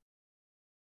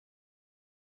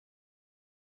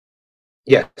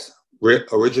yes.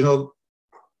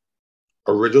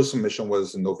 Original submission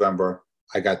was in November.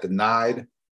 I got denied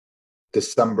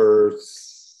December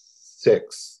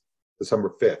 6th,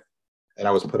 December 5th, and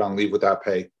I was put on leave without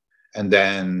pay. And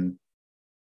then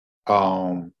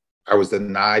I was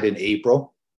denied in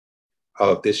April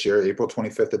of this year, April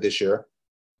 25th of this year.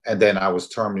 And then I was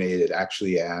terminated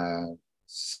actually at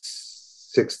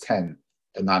 6:10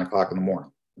 at 9 o'clock in the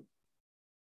morning.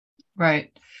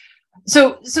 Right.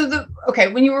 So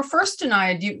when you were first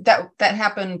denied, that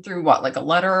happened through what, like a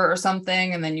letter or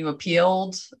something, and then you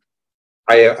appealed?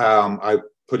 I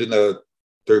put in the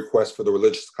request for the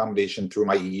religious accommodation through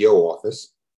my EEO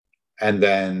office, and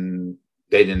then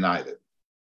they denied it.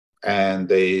 And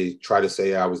they tried to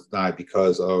say I was denied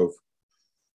because of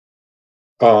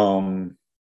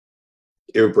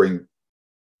it would bring,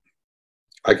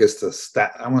 I guess,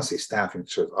 I want to say staffing.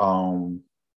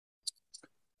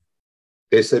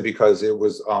 They said because it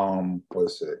was what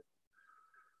is it?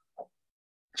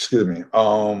 Excuse me.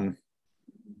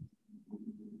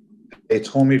 They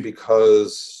told me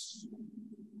because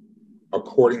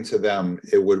according to them,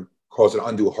 it would cause an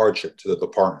undue hardship to the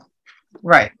department.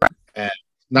 Right. And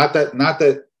not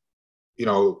that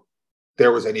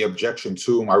there was any objection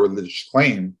to my religious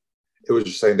claim. It was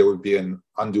just saying there would be an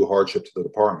undue hardship to the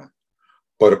department.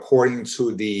 But according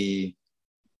to the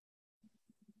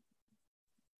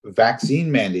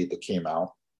vaccine mandate that came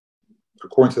out,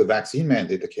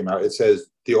 it says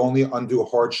the only undue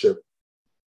hardship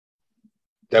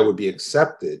that would be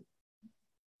accepted,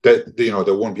 that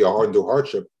there wouldn't be a undue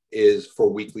hardship, is for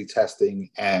weekly testing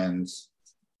and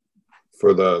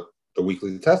for the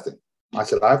weekly testing. I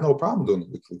said, I have no problem doing the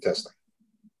weekly testing.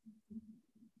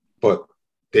 But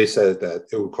they said that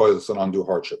it would cause us an undue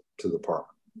hardship to the department.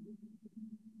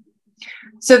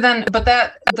 So then, but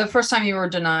the first time you were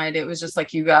denied, it was just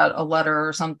like you got a letter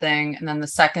or something. And then the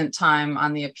second time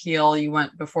on the appeal, you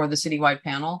went before the citywide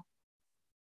panel?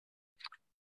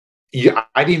 Yeah,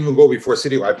 I didn't even go before a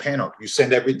citywide panel. You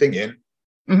send everything in,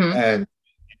 and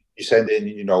you send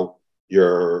in,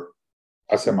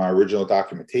 I sent my original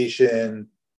documentation,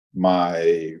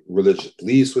 my religious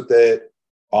beliefs with it,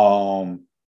 why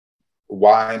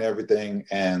and everything.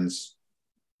 And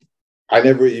I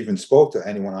never even spoke to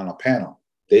anyone on a panel.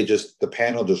 The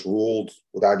panel just ruled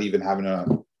without even having a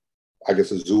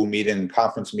Zoom meeting,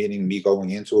 conference meeting, me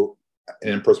going into an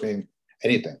in-person meeting,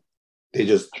 anything. They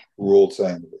just ruled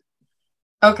saying.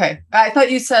 Okay. I thought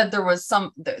you said there was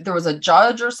a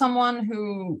judge or someone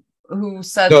who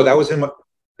said. No, that was in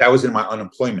my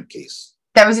unemployment case.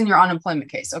 That was in your unemployment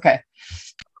case. Okay.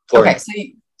 Okay.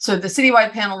 So the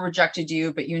citywide panel rejected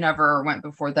you, but you never went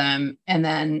before them. And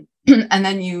then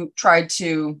you tried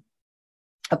to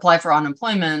apply for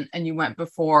unemployment and you went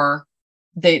before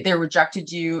they rejected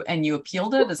you and you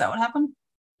appealed it. Is that what happened?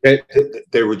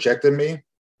 They rejected me.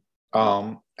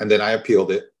 And then I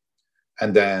appealed it.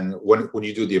 And then when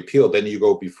you do the appeal, then you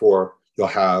go before, you'll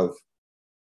have,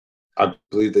 I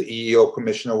believe, the EEO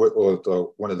commissioner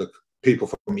or one of the people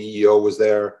from EEO was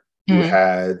there. You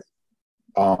had,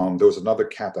 there was another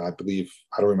captain, I believe,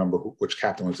 I don't remember which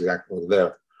captain was exactly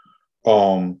there.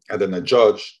 And then the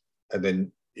judge, and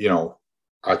then,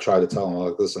 I tried to tell them,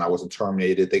 like, listen, I wasn't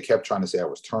terminated. They kept trying to say I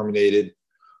was terminated.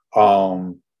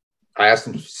 I asked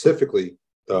them specifically,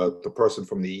 the person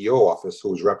from the EEO office who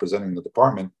was representing the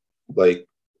department, like,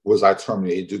 was I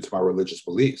terminated due to my religious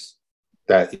beliefs?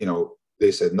 That,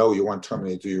 they said, no, you weren't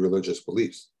terminated due to your religious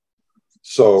beliefs.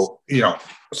 So,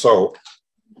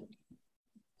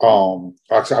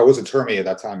 actually, I wasn't terminated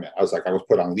at that time. I was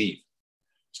put on leave.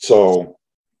 So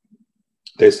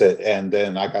they said, and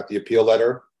then I got the appeal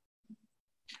letter.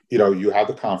 You have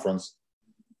the conference.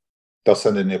 They'll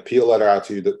send an appeal letter out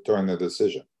to you during the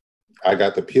decision. I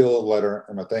got the appeal letter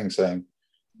and a thing saying,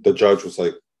 the judge was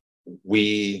like,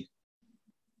 we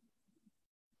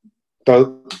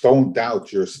don't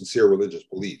doubt your sincere religious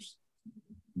beliefs,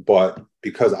 but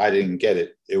because I didn't get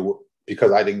it,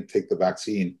 because I didn't take the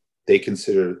vaccine, they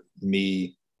considered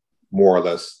me more or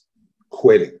less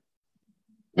quitting,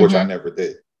 which I never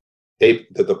did.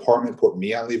 The department put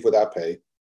me on leave without pay.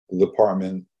 The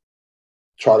department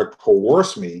tried to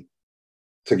coerce me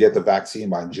to get the vaccine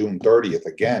by June 30th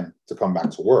again to come back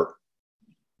to work.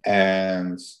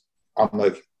 And I'm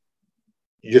like,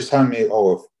 you're just telling me,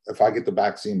 oh, if I get the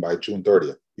vaccine by June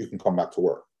 30th, you can come back to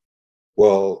work.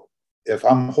 Well, if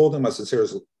I'm holding my sincere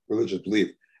religious belief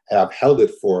and I've held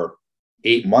it for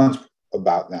 8 months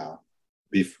about now,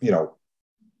 do you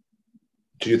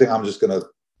think I'm just going to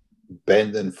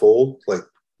bend and fold? Like,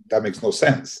 that makes no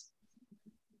sense.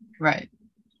 Right.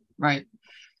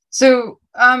 So,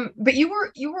 but you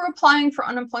were applying for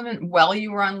unemployment while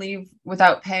you were on leave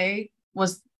without pay,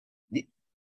 was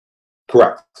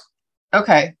correct?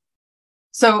 Okay.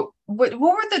 So what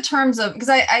were the terms of, because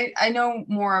I know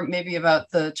more maybe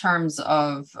about the terms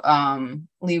of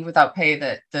leave without pay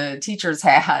that the teachers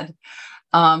had,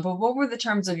 but what were the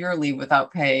terms of your leave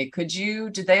without pay?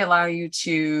 Did they allow you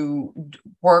to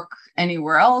work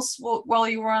anywhere else while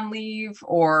you were on leave,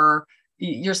 or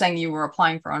you're saying you were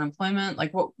applying for unemployment?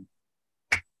 Like what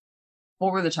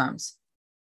were the terms?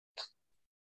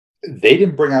 They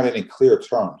didn't bring out any clear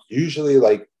terms. Usually,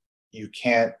 like, you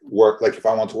can't work, like if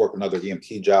I want to work another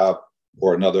EMT job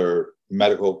or another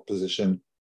medical position,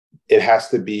 it has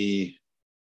to be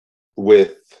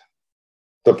with,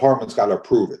 the department's got to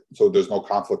approve it. So there's no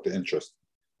conflict of interest,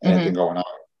 anything going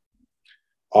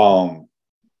on.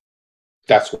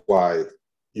 That's why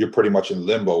you're pretty much in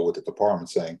limbo with the department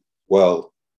saying,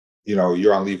 well,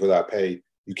 you're on leave without pay.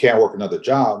 You can't work another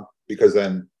job because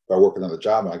then I work another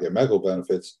job and I get medical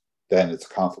benefits, then it's a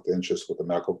conflict of interest with the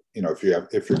medical, if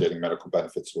you're getting medical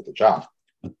benefits with the job.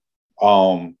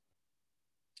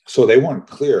 So they weren't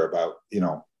clear about,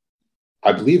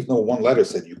 I believe no one letter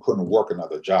said you couldn't work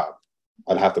another job.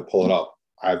 I'd have to pull it up.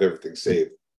 I have everything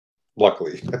saved,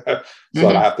 luckily. So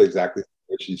I have to exactly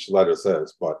what each letter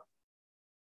says, but.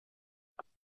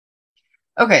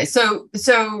 Okay.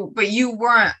 But you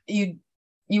weren't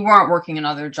working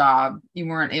another job. You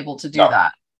weren't able to do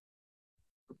that.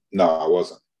 No, I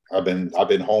wasn't. I've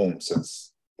been home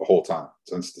since the whole time,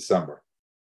 since December.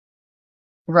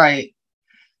 Right.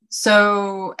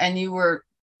 So, and you were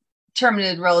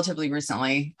terminated relatively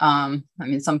recently. I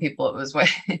mean, some people it was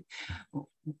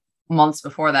months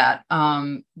before that.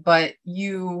 But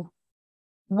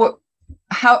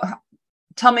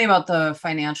tell me about the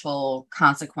financial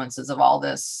consequences of all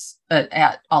this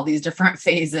at all these different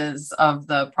phases of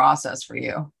the process for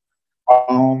you.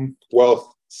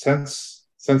 Well, since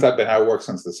I've been out of work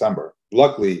since December,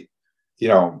 luckily,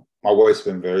 my wife's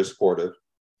been very supportive.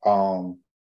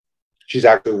 She's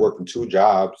actually working 2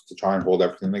 jobs to try and hold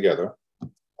everything together.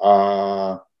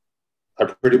 I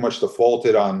pretty much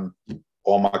defaulted on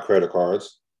all my credit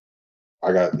cards.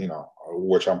 I got,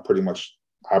 which I'm probably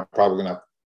gonna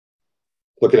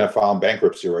looking at filing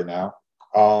bankruptcy right now.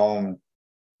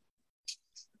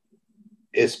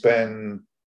 It's been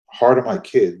hard on my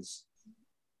kids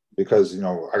because,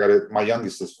 my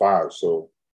youngest is 5. So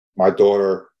my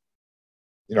daughter,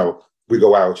 we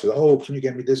go out, she's like, oh, can you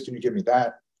get me this? Can you get me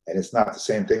that? And it's not the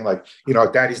same thing. Like,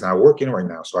 daddy's not working right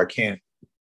now. So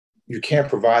you can't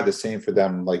provide the same for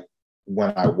them like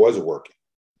when I was working.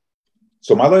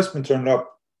 So my life's been turned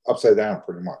upside down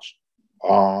pretty much.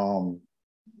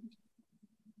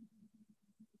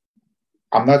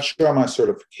 I'm not sure on my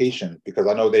certification because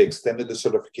I know they extended the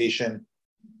certification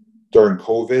during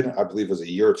COVID. I believe it was a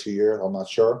year or 2 years. I'm not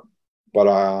sure. But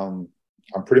I'm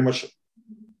pretty much,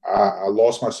 I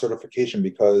lost my certification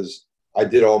because I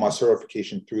did all my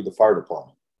certification through the fire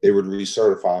department. They would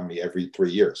recertify me every 3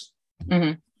 years.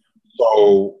 Mm-hmm.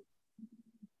 So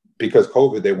because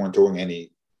COVID, they weren't doing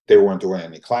any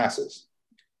classes.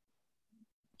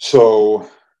 So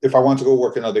if I want to go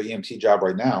work another EMT job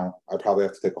right now, I probably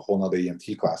have to take a whole nother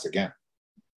EMT class again.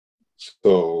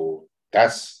 So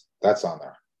that's on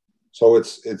there. So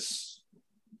it's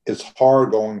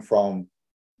hard going from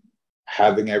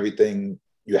having everything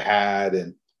you had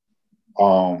and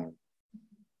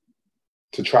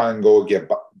to try and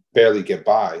barely get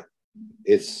by.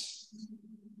 It's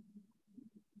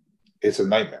a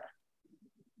nightmare.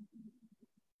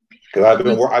 Because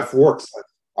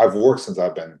I've worked since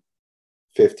I've been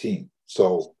 15.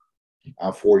 So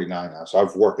I'm 49 now. So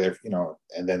I've worked there,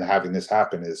 and then having this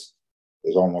happen is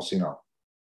almost,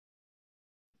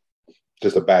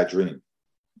 just a bad dream.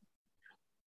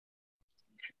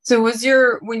 So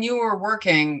when you were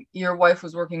working, your wife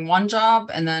was working one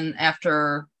job, and then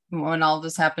after when all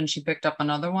this happened, she picked up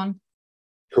another one?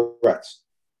 Correct.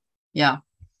 Yeah.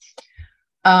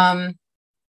 So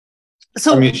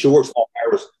I mean, she works long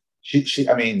hours.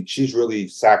 She's really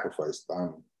sacrificed.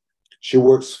 She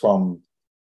works from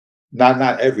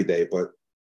not every day, but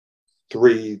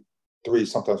three,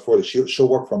 sometimes 4 days. She'll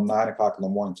work from 9 o'clock in the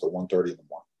morning to 1:30 in the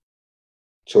morning.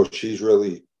 So she's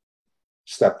really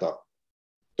stepped up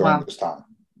during this time.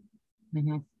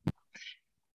 Mm-hmm.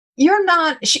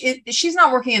 She's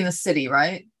not working in the city,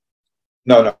 right?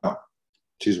 No.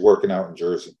 She's working out in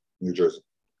New Jersey.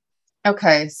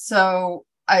 Okay. So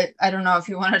I don't know if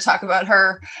you want to talk about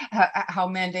how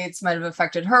mandates might have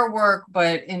affected her work,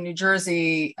 but in New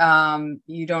Jersey,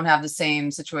 you don't have the same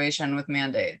situation with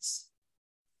mandates.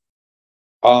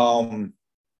 They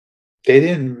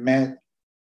didn't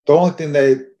the only thing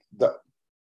that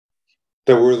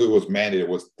really was mandated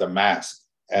was the mask,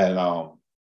 and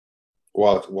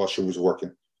while she was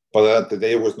working, but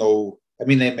there was no. I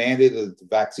mean, they mandated the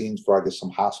vaccines for, I guess, some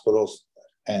hospitals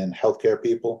and healthcare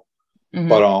people. Mm-hmm.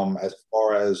 But as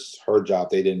far as her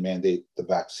job, they didn't mandate the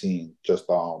vaccine. Just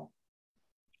the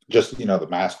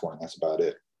mask wearing. That's about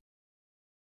it.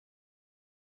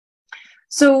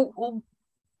 So,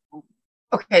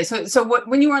 okay. So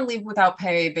when you were on leave without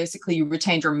pay, basically you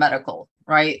retained your medical,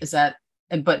 right? Is that,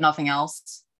 but nothing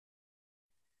else?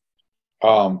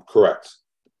 Correct.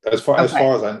 As far as I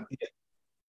know,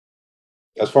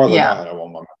 I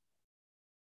won't remember.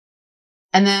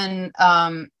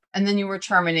 And then you were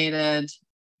terminated,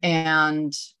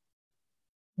 and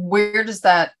where does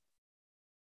that?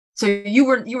 So you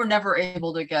were never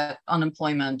able to get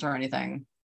unemployment or anything.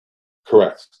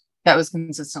 Correct. That was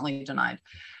consistently denied.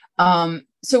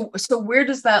 So where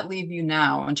does that leave you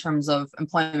now in terms of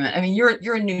employment? I mean,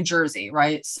 you're in New Jersey,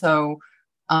 right? So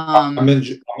I'm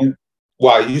in,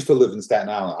 well, I used to live in Staten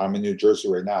Island. I'm in New Jersey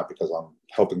right now because I'm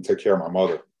helping take care of my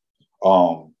mother.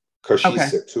 Because she's Okay.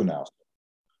 sick too now.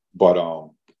 But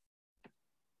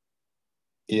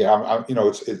yeah,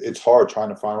 it's hard trying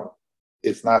to find.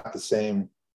 It's not the same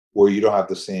where you don't have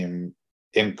the same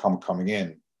income coming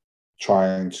in,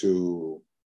 trying to,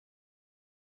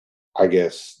 I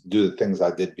guess, do the things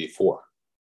I did before.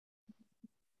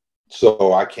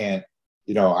 So I can't,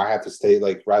 I have to stay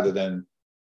like rather than.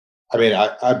 I mean,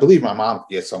 I believe my mom could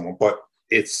get someone, but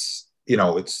it's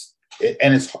it's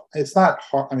not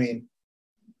hard. I mean,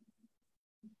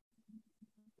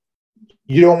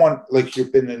 you don't want like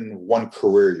you've been in one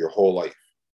career your whole life,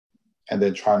 and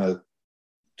then trying to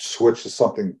switch to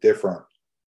something different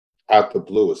out the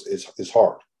blue is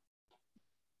hard.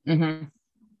 Mm-hmm.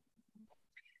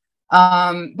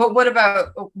 But what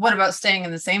about staying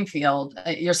in the same field?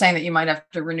 You're saying that you might have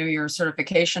to renew your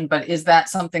certification, but is that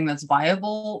something that's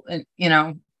viable?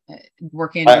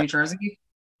 Working in I New Jersey?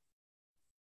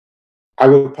 I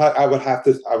would have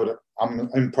to I'm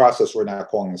in process right now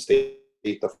calling the state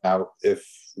to find out if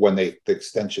when the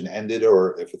extension ended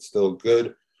or if it's still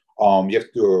good. You have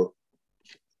to do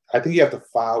I think you have to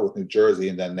file with New Jersey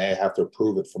and then they have to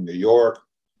approve it from New York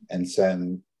and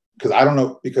send, because I don't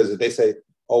know, because if they say,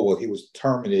 oh, well, he was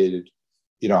terminated,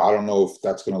 I don't know if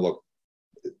that's going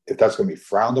to be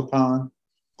frowned upon.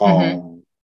 Mm-hmm.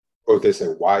 Or if they say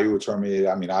why you were terminated.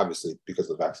 I mean, obviously because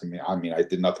of the vaccine. I mean, I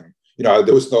did nothing,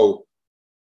 there was no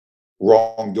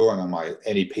wrongdoing on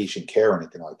any patient care or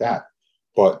anything like that.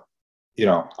 But,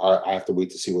 I have to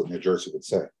wait to see what New Jersey would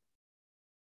say.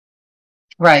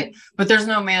 Right. But there's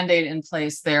no mandate in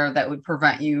place there that would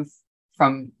prevent you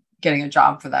from getting a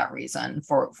job for that reason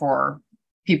for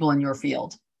people in your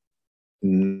field.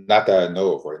 Not that I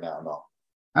know of right now, no.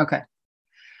 Okay.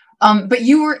 But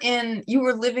you were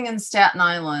living in Staten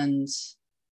Island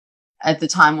at the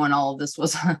time when all of this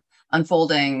was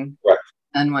unfolding. Correct.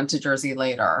 And went to Jersey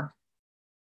later.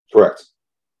 Correct.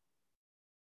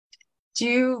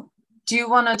 Do you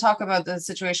want to talk about the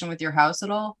situation with your house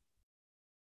at all?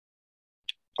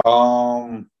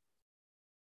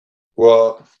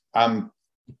 Well,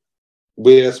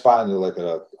 we aspired to like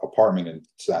an apartment in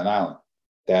Staten Island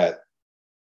that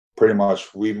pretty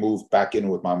much we moved back in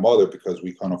with my mother because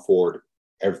we couldn't afford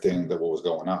everything that was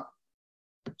going on.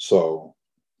 So,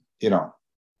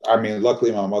 I mean,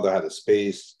 luckily my mother had a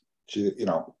space. She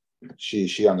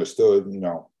understood,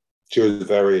 she was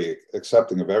very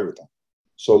accepting of everything.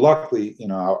 So luckily,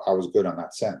 I was good on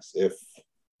that sense. If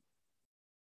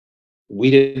we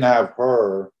didn't have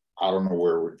her, I don't know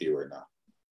where it would be right now.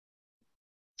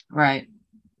 Right.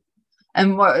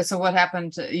 And what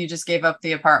happened? You just gave up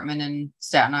the apartment in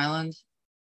Staten Island?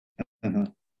 Mm-hmm.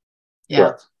 Yeah.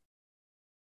 Correct.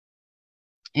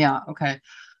 Yeah. Okay.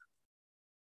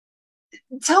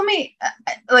 Tell me,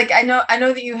 like, I know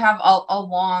that you have a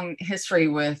long history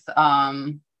with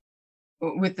the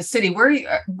city. Where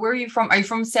are you from? Are you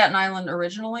from Staten Island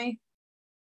originally?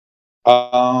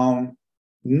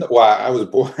 No, well, I was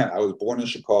born. I was born in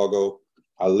Chicago.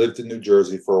 I lived in New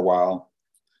Jersey for a while,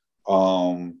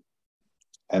 and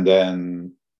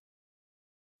then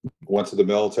went to the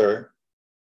military.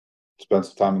 Spent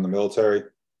some time in the military,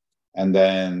 and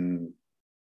then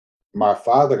my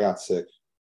father got sick.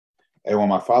 And when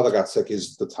my father got sick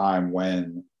is the time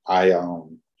when I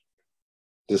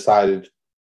decided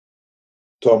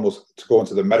to go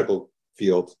into the medical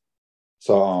field,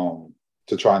 so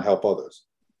to try and help others.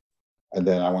 And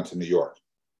then I went to New York.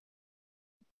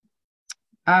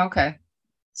 Oh, okay.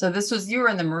 So you were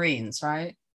in the Marines,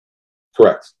 right?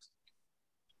 Correct.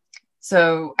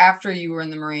 So after you were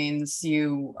in the Marines,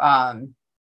 you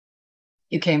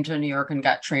came to New York and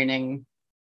got training.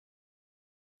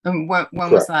 And when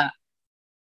was that?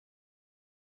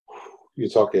 You're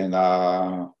talking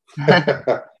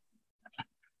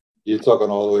you're talking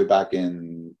all the way back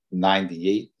in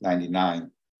 98,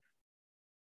 99.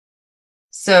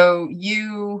 So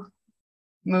you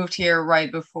moved here right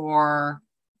before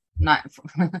right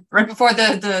before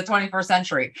the 21st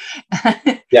century.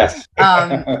 Yes.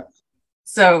 But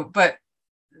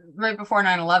right before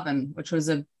 9/11, which was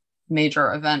a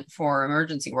major event for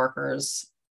emergency workers.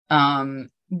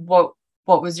 What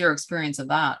was your experience of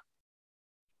that?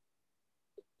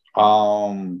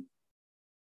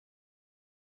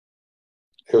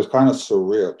 It was kind of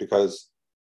surreal because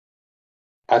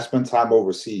I spent time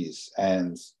overseas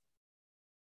and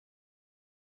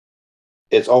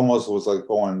it's almost was like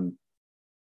going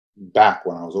back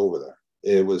when I was over there.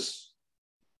 It was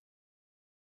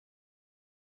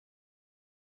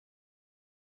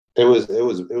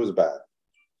bad.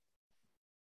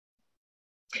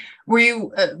 Were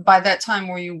you, by that time,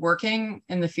 were you working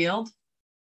in the field?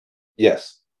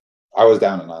 Yes, I was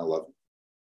down in 9/11.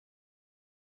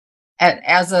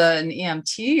 As an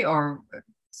EMT or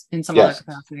in some other Yes,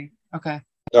 capacity? Okay.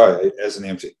 as an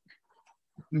EMT.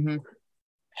 Hmm.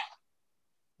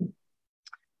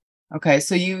 Okay.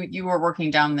 So you were working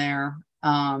down there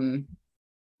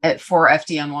for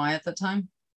FDNY at the time?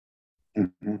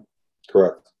 Hmm.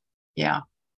 Correct. Yeah.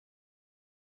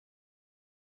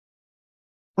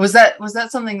 Was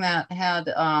that something that had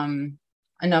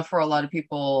I know for a lot of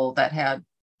people that had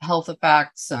health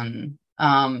effects and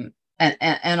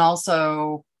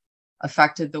also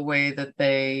affected the way that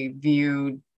they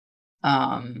viewed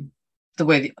um the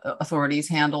way the authorities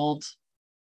handled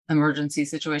emergency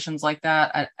situations like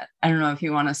that? I don't know if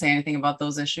you want to say anything about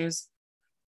those issues.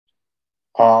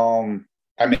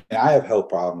 I mean, I have health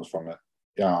problems from it.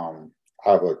 I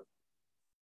have a,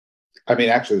 I mean,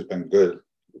 actually, it's been good.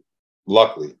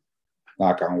 Luckily,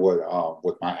 knock on wood,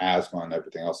 with my asthma and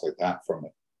everything else like that from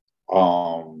it.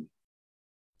 Um,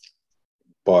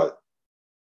 but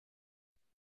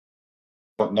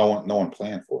no one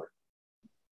planned for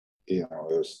it. It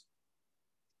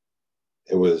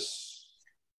was.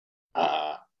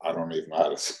 I don't even know how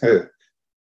to say it.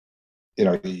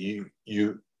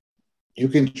 You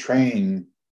can train.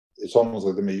 It's almost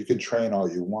like, you can train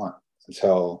all you want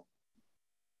until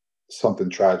something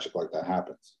tragic like that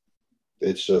happens.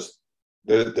 It's just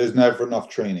there's never enough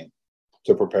training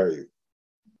to prepare you.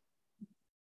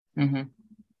 Hmm.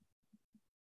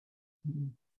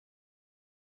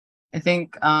 I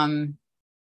think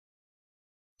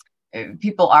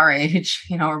people our age,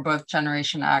 we're both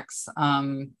Generation X. I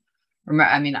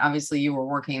mean, obviously you were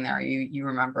working there. You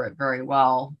remember it very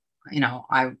well.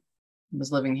 I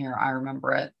was living here. I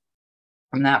remember it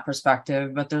from that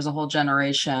perspective. But there's a whole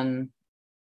generation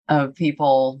of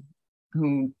people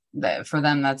who, that for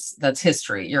them, that's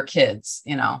history. Your kids,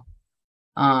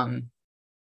 um,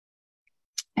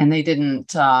 and they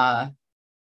didn't.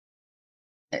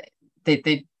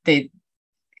 They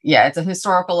yeah, it's a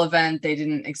historical event. They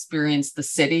didn't experience the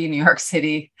city, New York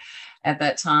City, at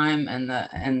that time,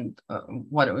 and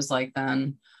what it was like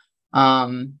then.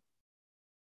 Um,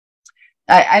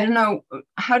 I don't know.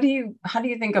 How do you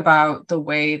think about the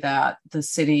way that the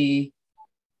city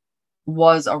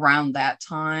was around that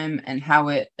time and how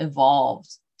it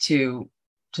evolved to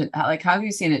like, how have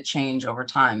you seen it change over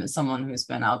time as someone who's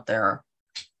been out there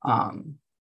um,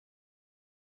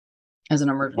 as an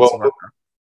emergency Well, worker?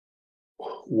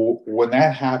 when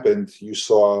that happened, you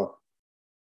saw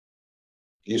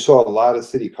a lot of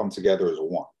city come together as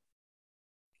one,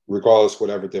 regardless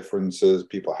whatever differences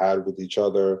people had with each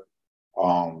other,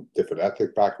 different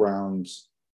ethnic backgrounds.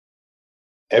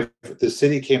 The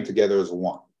city came together as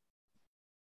one,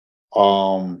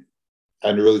 um,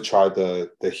 and really tried to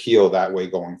heal that way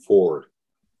going forward.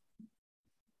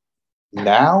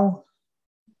 Now,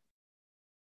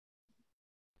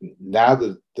 now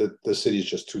the city is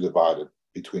just too divided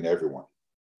between everyone.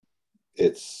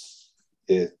 It's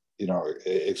it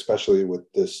especially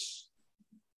with this,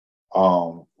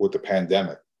 with the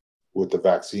pandemic, with the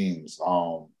vaccines,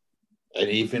 and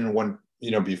even when,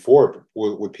 before,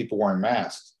 with people wearing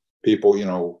masks, people,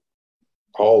 yelling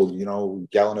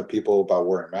at people about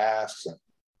wearing masks. And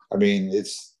I mean,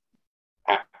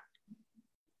 I,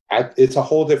 it's a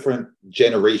whole different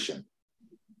generation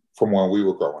from when we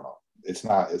were growing up. It's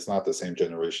not the same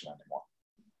generation anymore.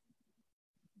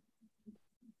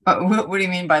 What do you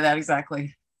mean by that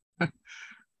exactly?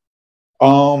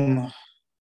 um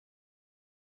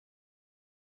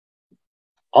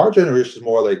our generation is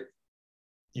more like,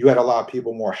 you had a lot of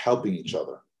people more helping each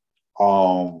other.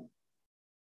 um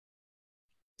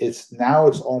it's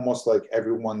almost like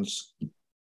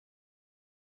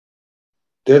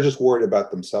they're just worried about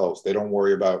themselves. They don't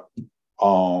worry about,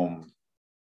 um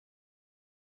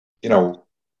you know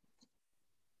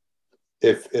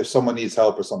if someone needs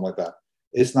help or something like that.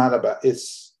 It's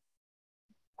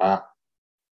uh,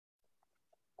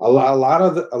 a lot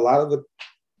of the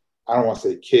I don't want to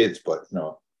say kids, but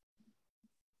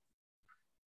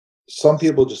some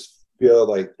people just feel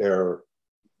like they're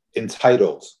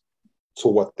entitled to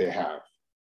what they have,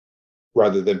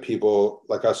 rather than people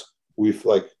like us. We've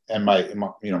like, my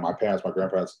parents, my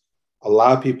grandparents, a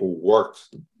lot of people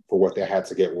worked for what they had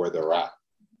to get where they're at.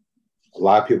 A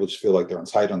lot of people just feel like they're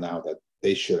entitled now, that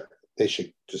they should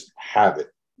just have it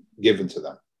given to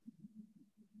them.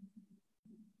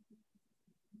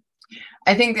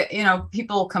 I think that,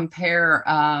 people compare,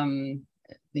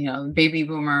 baby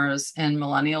boomers and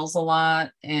millennials a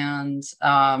lot. And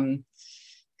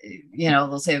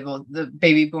they'll say, well, the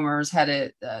baby boomers had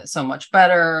it so much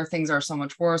better. Things are so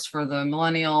much worse for the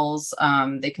millennials.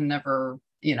 They can never,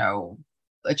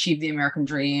 achieve the American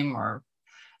dream or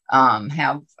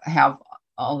have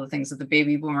all the things that the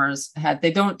baby boomers had.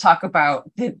 They don't talk about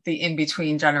the in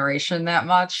between generation that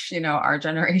much, our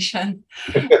generation,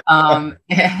 and kind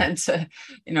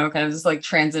of this like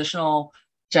transitional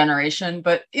generation.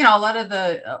 But a lot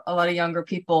of younger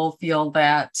people feel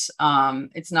that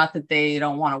it's not that they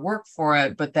don't want to work for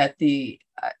it, but that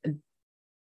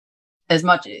as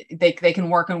much they can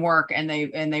work and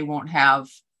they won't have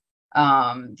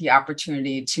the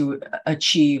opportunity to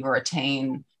achieve or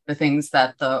attain the things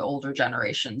that the older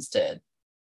generations did.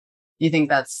 You think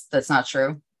that's not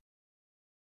true?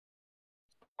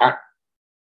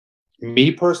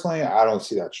 Me personally, I don't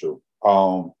see that true.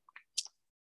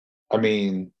 I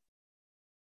mean,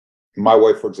 my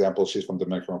wife, for example, she's from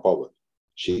Dominican Republic.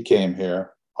 She came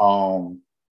here, and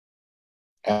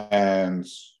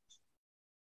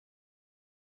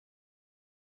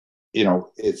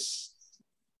it's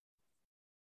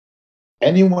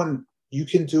anyone you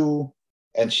can do,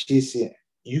 and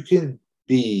you can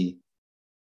be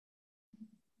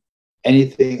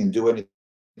anything and do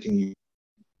anything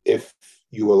if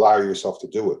you allow yourself to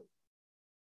do it.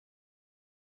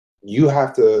 You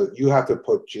have to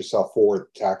put yourself forward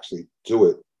to actually do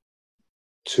it,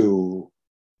 to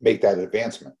make that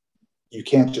advancement. You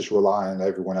can't just rely on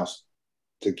everyone else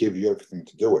to give you everything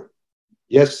to do it.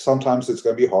 Yes, sometimes it's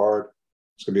going to be hard.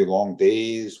 It's going to be long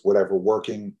days, whatever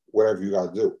you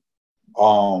got to do.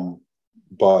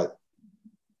 But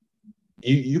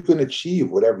you can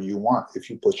achieve whatever you want if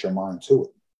you put your mind to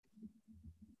it.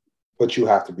 But you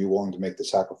have to be willing to make the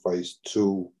sacrifice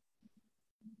to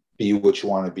be what you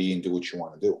want to be and do what you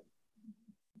want to do.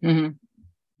 Mm-hmm.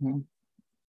 Mm-hmm.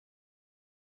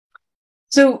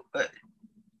 So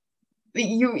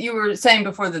you were saying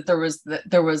before that there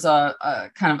was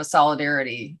a kind of a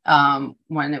solidarity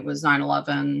when it was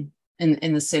 9/11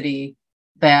 in the city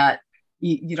that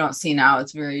you don't see now.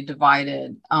 It's very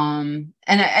divided. And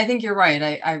I think you're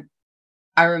right.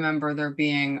 I remember there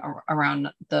being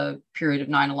around the period of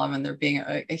 9/11, there being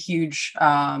a huge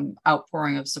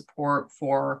outpouring of support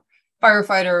for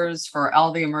firefighters, for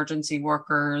all the emergency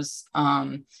workers,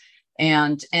 and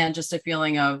just a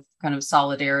feeling of kind of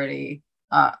solidarity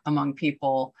among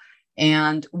people.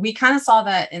 And we kind of saw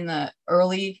that in the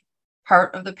early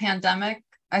part of the pandemic.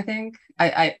 I think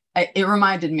it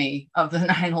reminded me of the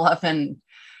 9/11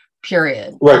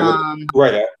 period.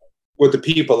 Right. With the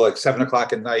people like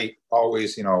 7:00 at night,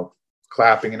 always,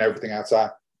 clapping and everything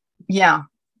outside. Yeah.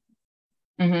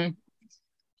 Mm-hmm.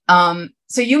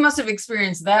 So you must have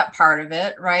experienced that part of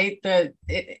it, right?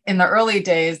 In the early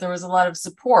days, there was a lot of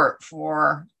support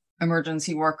for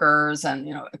emergency workers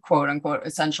and, quote unquote,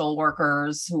 essential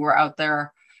workers who were out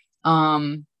there.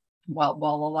 While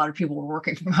a lot of people were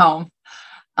working from home.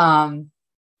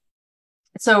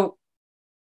 So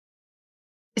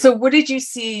what did you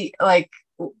see? Like,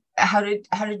 how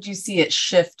did you see it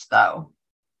shift though?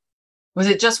 Was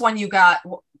it just when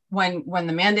when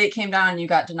the mandate came down and you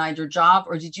got denied your job,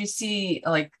 or did you see,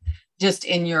 like, just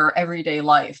in your everyday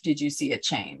life, did you see it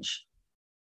change?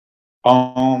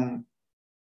 It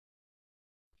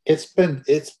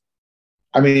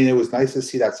was nice to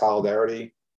see that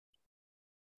solidarity,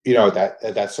 that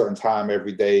at that certain time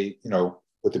every day,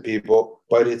 with the people,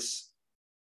 but it's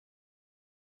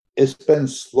been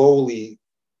slowly,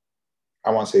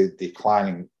 I want to say,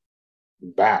 declining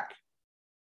back,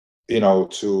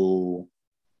 to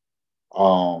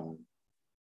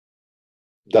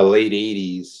the late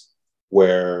 80s,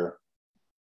 where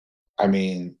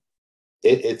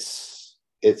it's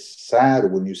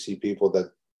sad when you see people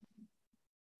that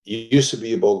you used to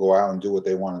be able to go out and do what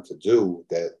they wanted to do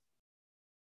that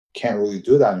can't really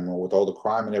do that anymore with all the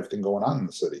crime and everything going on in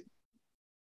the city.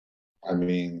 I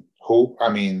don't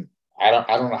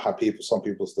know how some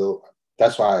people still,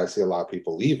 that's why I see a lot of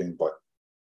people leaving, but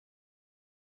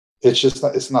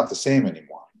it's not the same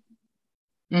anymore.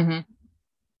 Mm-hmm.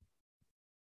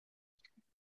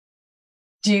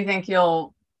 Do you think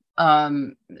you'll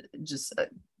just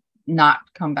not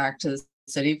come back to the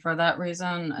city for that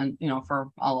reason? And,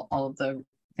 for all of the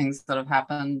things that have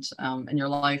happened in your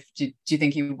life, do you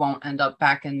think you won't end up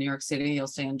back in New York City? You'll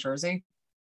stay in Jersey?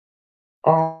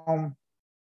 I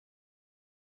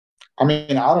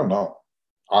don't know,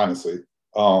 honestly.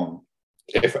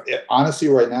 If honestly,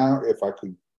 right now, if I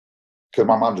could, because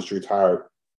my mom just retired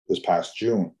this past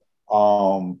June.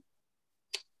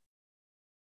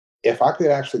 If I could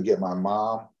actually get my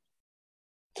mom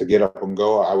to get up and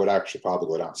go, I would actually probably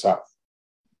go down south.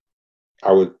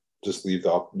 I would just leave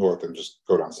the up north and just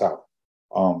go down south.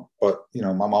 But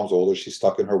my mom's older; she's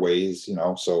stuck in her ways.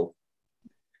 So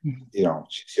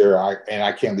she's here.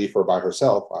 I can't leave her by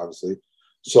herself, obviously.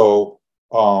 So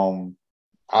I'm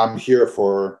here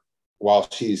for while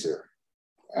she's here.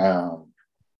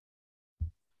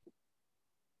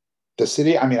 The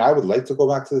city. I mean, I would like to go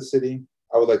back to the city.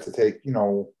 I would like to take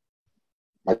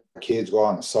my kids go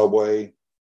on the subway.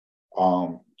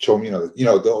 Show them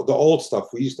the old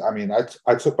stuff we used to. I mean,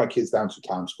 I took my kids down to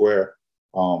Times Square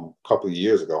a couple of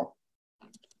years ago,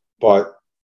 but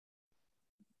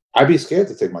I'd be scared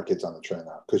to take my kids on the train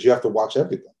now because you have to watch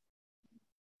everything.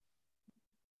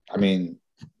 I mean,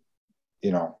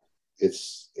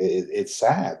 it's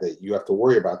sad that you have to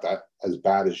worry about that as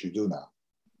bad as you do now.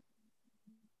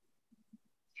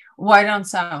 Why down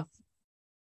south?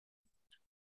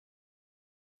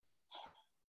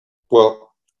 Well,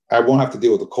 I won't have to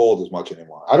deal with the cold as much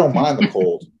anymore. I don't mind the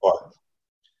cold, but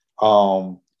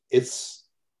it's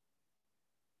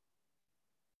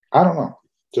I don't know.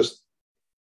 Just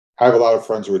I have a lot of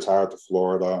friends who retired to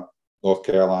Florida, North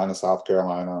Carolina, South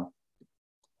Carolina.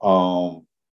 Um,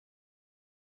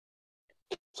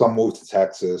 some moved to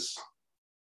Texas.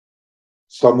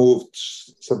 Some moved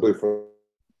simply for.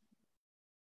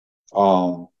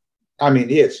 I mean,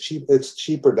 yeah, it's cheap. It's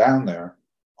cheaper down there.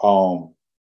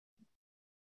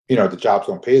 The jobs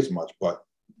don't pay as much, but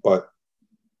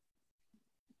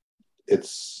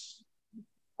it's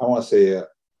I want to say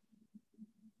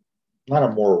not a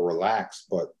more relaxed,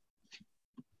 but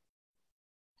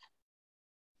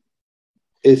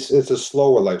it's a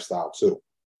slower lifestyle too.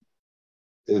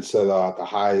 It's the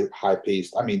high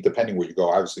paced. I mean, depending where you go.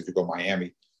 Obviously, if you go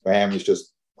Miami's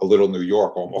just a little New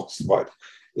York almost, but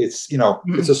it's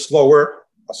it's a slow.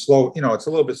 It's a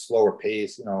little bit slower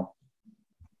pace.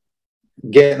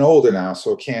 Getting older now,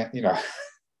 so can't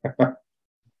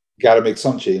got to make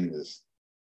some changes.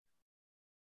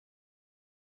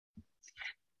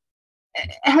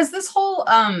 Has this whole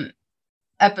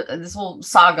this whole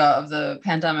saga of the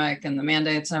pandemic and the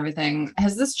mandates and everything,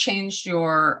 has this changed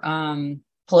your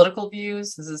political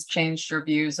views? Has this changed your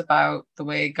views about the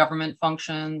way government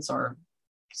functions or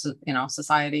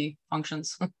society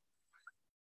functions?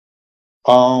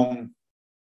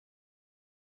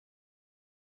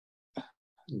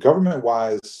 Government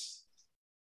wise,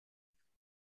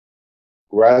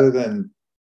 rather than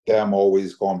them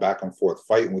always going back and forth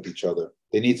fighting with each other,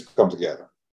 they need to come together.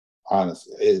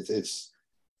 Honestly, it's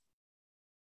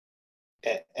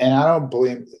and I don't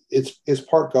blame. It's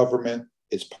part government.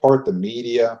 It's part the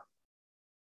media.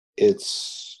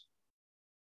 It's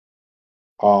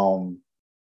some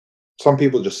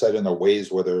people just set in their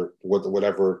ways,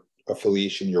 whatever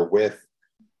affiliation you're with.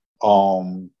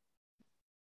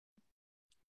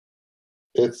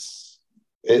 It's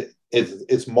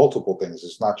multiple things.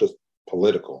 It's not just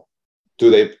political. Do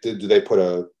they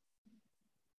put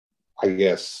I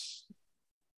guess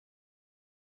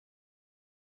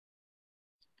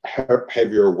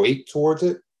heavier weight towards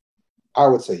it? I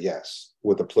would say yes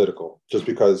with the political, just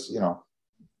because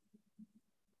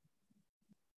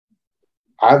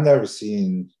I've never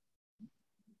seen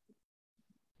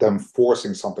them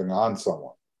forcing something on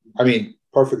someone. I mean,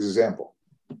 perfect example.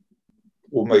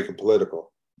 We'll make it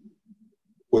political.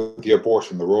 With the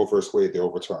abortion, the Roe versus Wade, they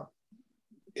overturned.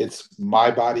 It's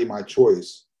my body, my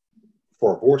choice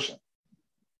for abortion.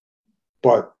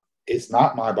 But it's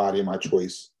not my body, my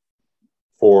choice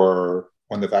for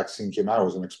when the vaccine came out. It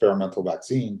was an experimental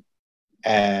vaccine.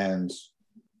 And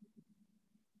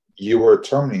you were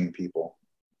terminating people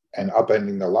and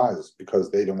upending their lives because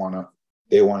they want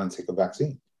to take a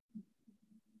vaccine.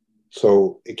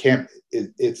 So it can't,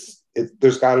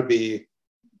 there's got to be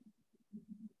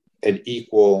an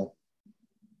equal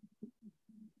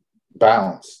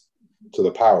balance to the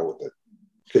power with it.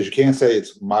 Because you can't say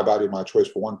it's my body, my choice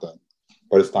for one thing,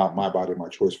 but it's not my body, my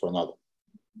choice for another.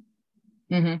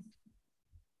 Mm-hmm.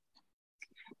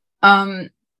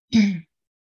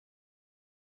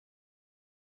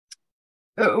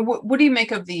 What do you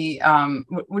make of the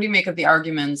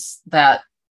arguments that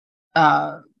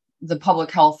the public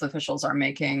health officials are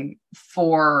making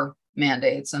for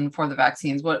mandates and for the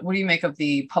vaccines? What do you make of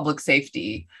the public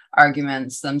safety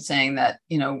arguments, them saying that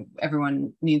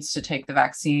everyone needs to take the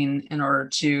vaccine in order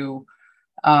to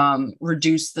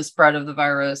reduce the spread of the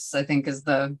virus? I think is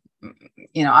the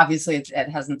obviously it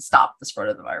hasn't stopped the spread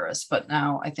of the virus, but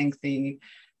now I think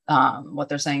what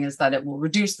they're saying is that it will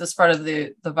reduce the spread of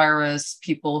the virus.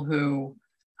 People who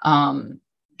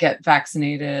get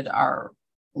vaccinated are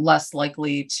less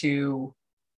likely to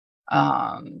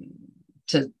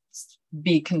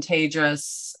be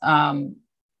contagious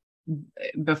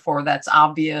before that's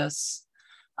obvious.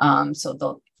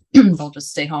 So they'll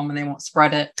just stay home and they won't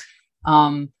spread it.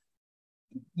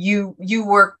 You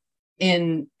work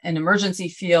in an emergency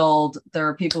field. There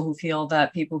are people who feel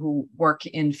that people who work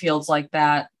in fields like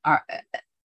that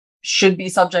should be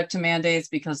subject to mandates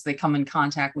because they come in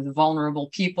contact with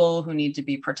vulnerable people who need to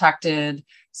be protected.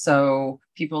 So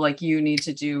people like you need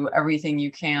to do everything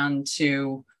you can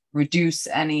to reduce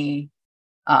any,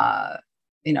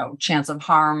 chance of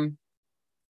harm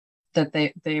that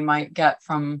they might get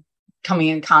from coming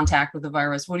in contact with the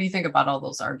virus. What do you think about all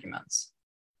those arguments?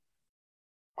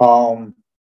 Well,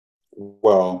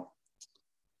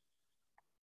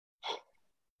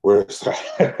 where's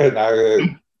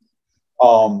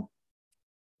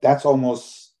that's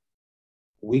almost,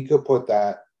 we could put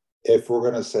that, if we're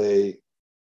going to say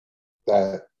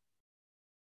that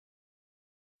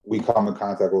we come in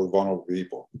contact with vulnerable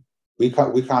people, we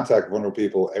contact vulnerable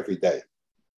people every day,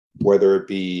 whether it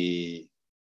be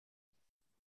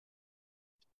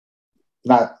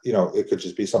not, it could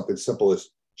just be something simple as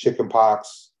chicken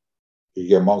pox, you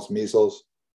get mumps, measles,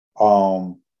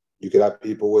 you could have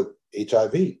people with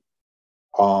HIV.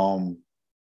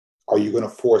 Are you going to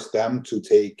force them to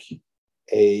take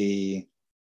they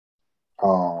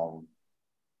don't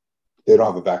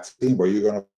have a vaccine, but you're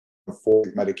going to force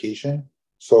medication?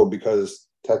 So because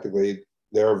technically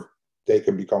they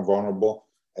can become vulnerable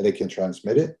and they can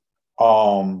transmit it.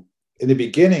 In the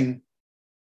beginning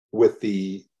with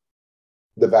the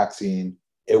vaccine,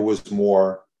 it was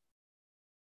more,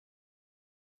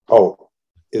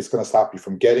 it's going to stop you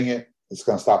from getting it. It's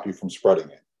going to stop you from spreading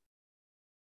it.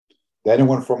 Then it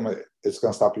went from it's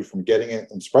going to stop you from getting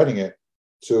it and spreading it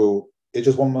to it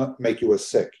just won't make you as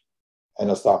sick and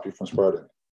it'll stop you from spreading it.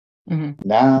 Mm-hmm.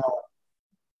 Now,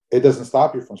 it doesn't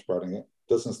stop you from spreading it,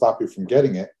 doesn't stop you from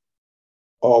getting it.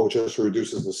 It just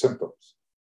reduces the symptoms.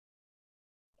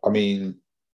 I mean,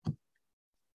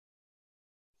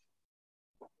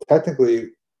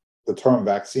 technically, the term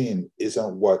vaccine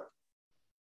isn't what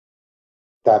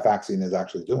that vaccine is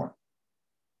actually doing.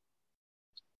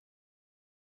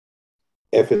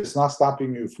 If it's not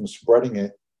stopping you from spreading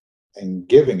it and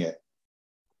giving it,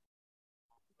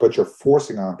 but you're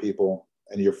forcing on people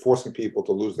and you're forcing people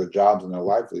to lose their jobs and their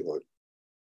livelihood,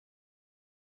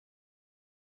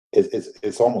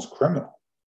 it's almost criminal.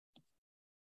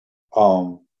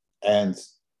 And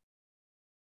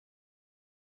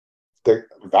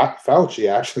Fauci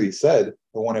actually said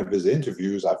in one of his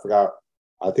interviews, I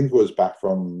think it was back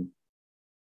from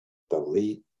the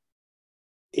late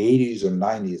 80s or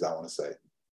 90s, I want to say,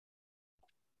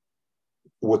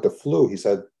 with the flu, he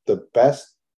said the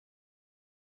best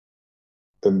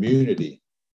immunity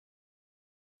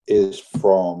is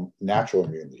from natural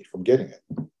immunity, from getting it,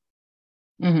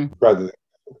 mm-hmm. rather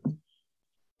than.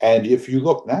 And if you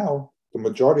look now, the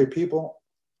majority of people,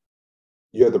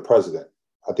 you have the president.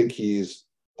 I think he's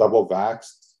double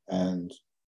vaxxed and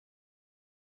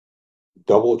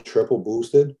double, triple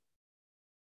boosted,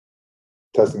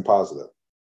 testing positive.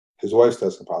 His wife's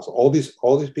testing positive. All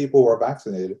these people who are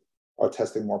vaccinated are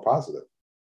testing more positive.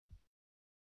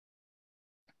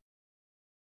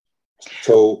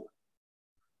 So,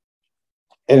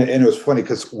 and it was funny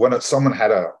because when someone had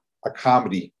a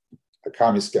comedy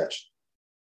sketch,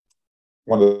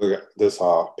 this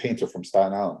painter from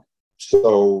Staten Island.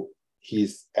 So he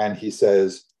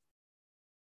says,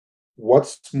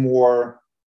 what are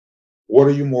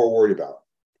you more worried about?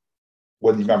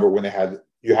 When you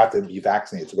have to be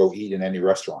vaccinated to go eat in any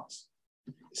restaurants.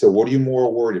 So what are you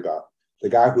more worried about? The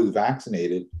guy who's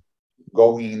vaccinated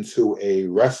going into a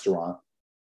restaurant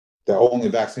that only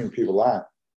vaccinated people at,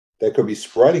 that could be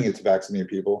spreading it to vaccinated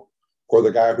people, or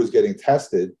the guy who's getting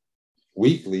tested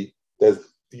weekly that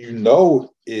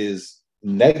is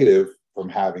negative from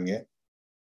having it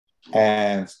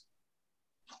and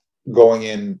going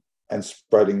in and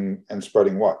spreading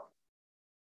what?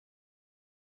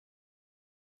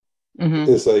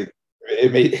 Mm-hmm. It's like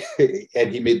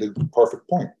and he made the perfect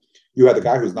point. You had the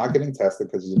guy who's not getting tested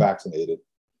because he's vaccinated,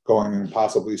 going and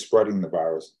possibly spreading the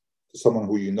virus to someone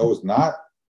who is not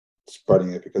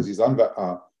spreading it because he's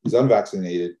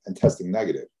unvaccinated and testing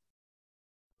negative.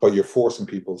 But you're forcing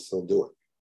people to still do it.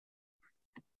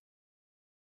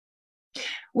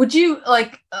 Would you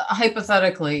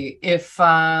hypothetically, if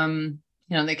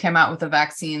they came out with a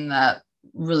vaccine that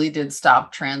really did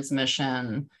stop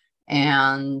transmission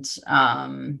and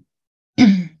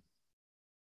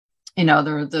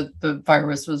the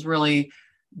virus was really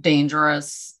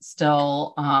dangerous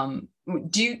still,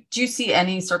 do you see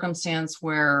any circumstance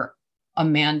where a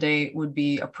mandate would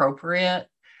be appropriate?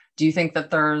 Do you think that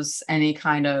there's any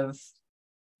kind of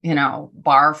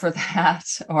bar for that,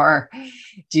 or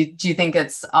do you think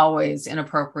it's always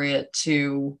inappropriate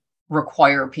to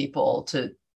require people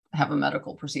to have a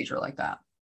medical procedure like that?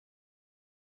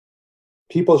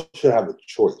 People should have a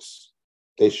choice.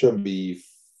 They shouldn't be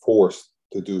forced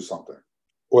to do something,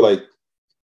 or like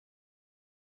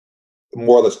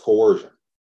more or less coercion.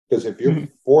 Because if you're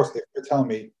Mhm. forced, if you're telling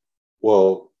me,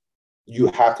 well, you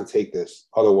have to take this,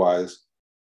 otherwise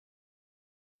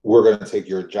we're going to take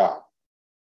your job.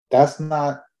 That's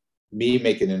not me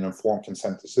making an informed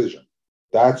consent decision.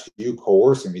 That's you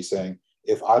coercing me, saying,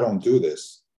 if I don't do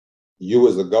this, you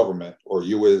as the government, or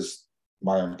you as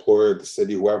my employer, the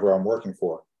city, whoever I'm working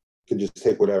for, can just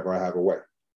take whatever I have away.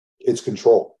 It's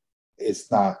control. It's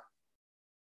not.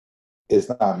 It's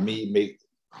not me make.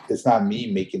 It's not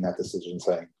me making that decision,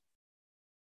 saying,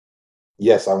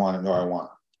 yes, I want it. No, I want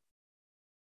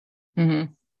it.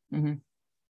 Mm-hmm. Mm-hmm.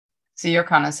 So you're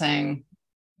kind of saying,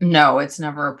 no, it's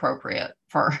never appropriate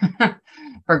for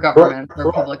for Correct. government or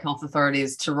Correct. public health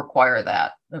authorities to require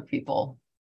that of people.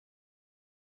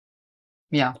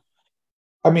 Yeah.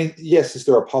 I mean, yes, is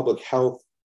there a public health?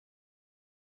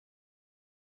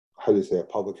 How do you say a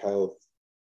public health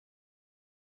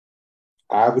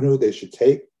avenue they should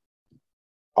take?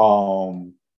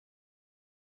 Um,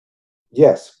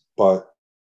 yes, but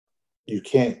you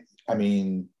can't. I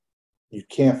mean, you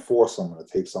can't force someone to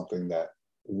take something that,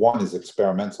 one, is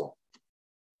experimental,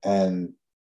 and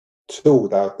two,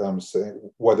 without them saying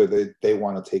whether they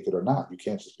want to take it or not. You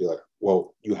can't just be like,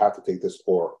 well, you have to take this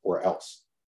or else.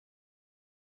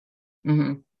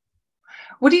 Mm-hmm.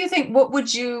 What do you think? What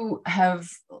would you have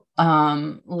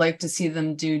liked to see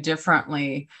them do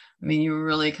differently? I mean, you were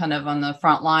really kind of on the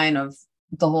front line of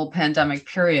the whole pandemic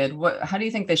period. How do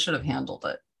you think they should have handled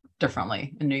it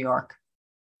differently in New York?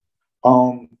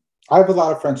 Um, I have a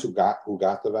lot of friends who got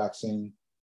the vaccine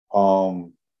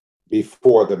um,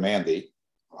 before the mandate,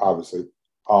 obviously.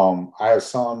 I have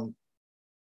some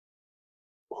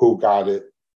who got it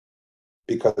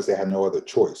because they had no other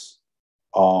choice.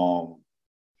 Um,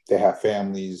 they have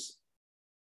families,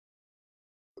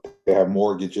 they have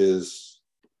mortgages.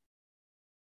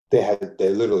 They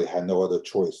literally had no other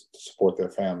choice to support their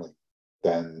family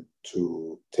than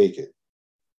to take it.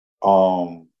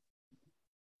 Um,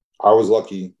 I was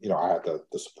lucky, I had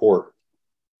the support.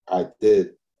 I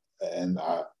did, and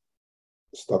I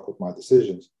stuck with my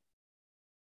decisions.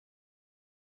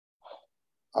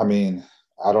 I mean,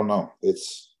 I don't know.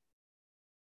 It's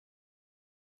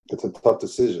a tough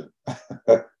decision.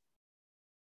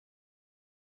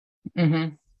 Hmm.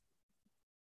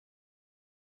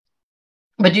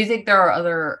 But do you think there are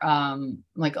other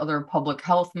like other public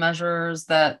health measures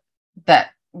that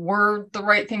were the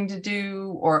right thing to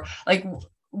do, or like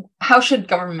how should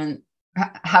government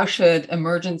how should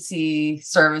emergency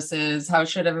services, how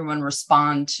should everyone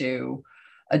respond to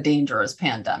a dangerous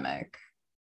pandemic?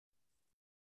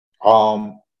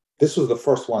 Um, this was the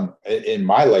first one in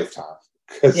my lifetime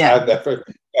because Yeah. I've never.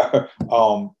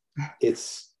 um,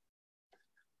 it's.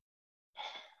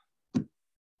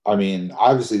 I mean,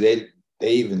 obviously they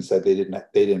even said they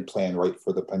didn't plan right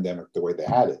for the pandemic the way they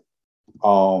had it.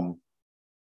 Um,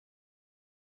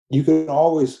 you can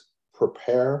always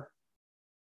prepare.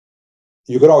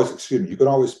 You can always, excuse me. You can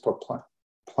always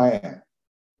plan,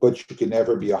 but you can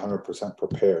never be 100%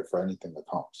 prepared for anything that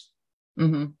comes.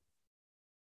 Hmm.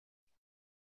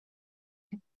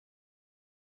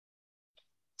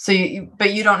 So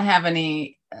but you don't have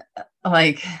any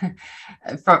like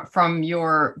from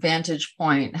your vantage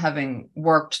point, having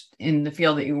worked in the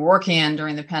field that you were working in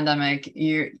during the pandemic,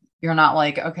 you're not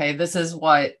like, okay, this is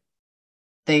what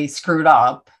they screwed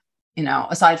up,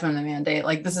 aside from the mandate,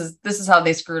 like this is how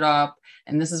they screwed up,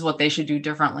 and this is what they should do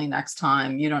differently next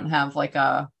time. You don't have like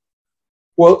a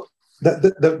Well,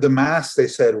 the masks they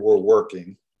said were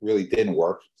working really didn't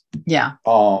work. yeah.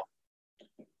 Um,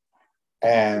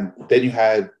 and then you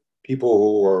had people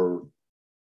who were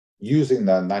using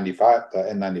the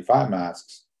N95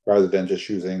 masks rather than just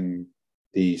using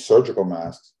the surgical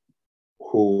masks,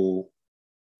 who,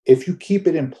 if you keep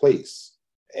it in place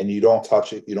and you don't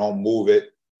touch it, you don't move it,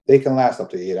 they can last up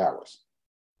to 8 hours.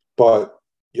 But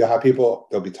you have people,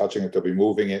 they'll be touching it, they'll be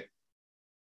moving it.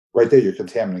 Right there, you're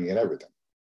contaminating everything.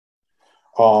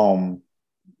 Um,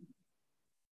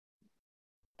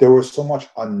 there was so much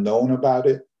unknown about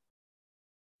it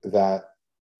that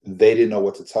they didn't know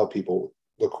what to tell people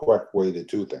the correct way to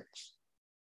do things.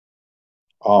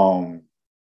 Um,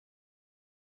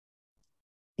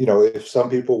 if some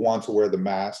people want to wear the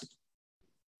mask,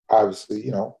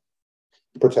 obviously,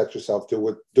 protect yourself,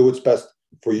 do what's best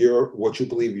for what you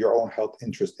believe your own health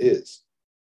interest is.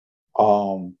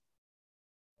 Um,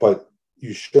 but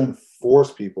you shouldn't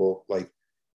force people. Like,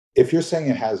 if you're saying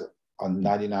it has a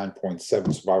 99.7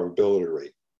 survivability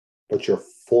rate, but you're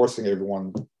forcing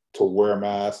everyone to wear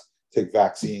masks, take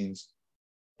vaccines.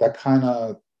 That kind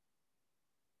of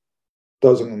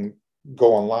doesn't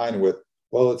go in line with,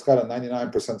 well, it's got a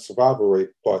 99% survival rate,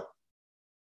 but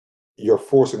you're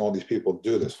forcing all these people to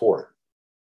do this for it.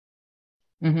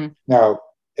 Mm-hmm. Now,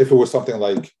 if it was something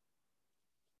like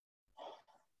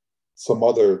some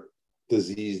other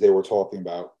disease they were talking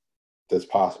about that's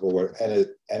possible, and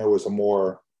it was a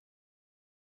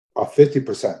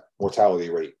 50% mortality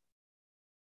rate.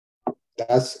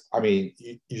 That's, I mean,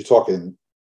 you're talking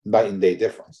night and day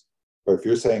difference. But if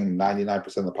you're saying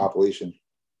 99% of the population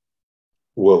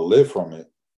will live from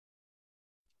it,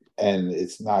 and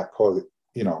it's not causing,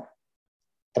 and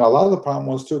a lot of the problem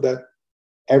was too that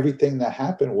everything that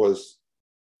happened was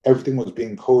everything was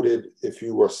being coded. If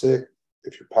you were sick,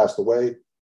 if you passed away,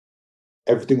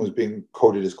 everything was being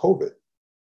coded as COVID.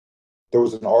 There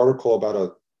was an article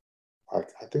about I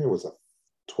think it was a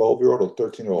 12-year-old or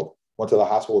 13-year-old went to the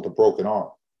hospital with a broken arm.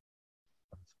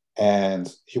 And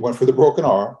he went for the broken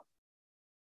arm.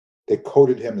 They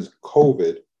coded him as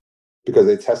COVID because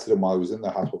they tested him while he was in the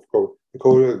hospital for COVID. They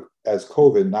coded it as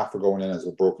COVID, not for going in as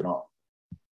a broken arm.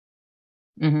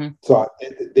 Mm-hmm. So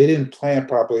they didn't plan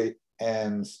properly.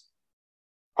 And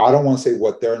I don't want to say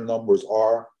what their numbers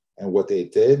are and what they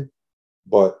did,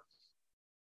 but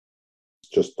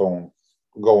just don't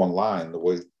go in line the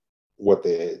way what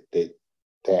they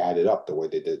added up the way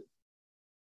they did.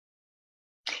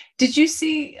 Did you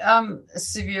see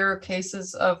severe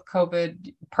cases of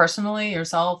COVID personally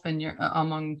yourself and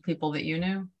among people that you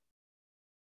knew?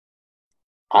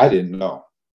 I didn't know.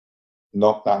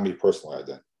 No, not me personally.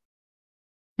 I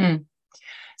didn't.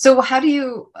 So how do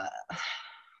you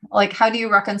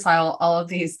reconcile all of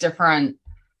these different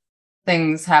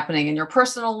things happening in your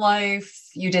personal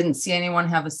life? You didn't see anyone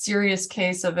have a serious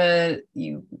case of it.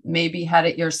 You maybe had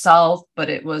it yourself, but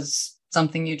it was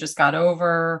something you just got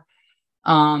over.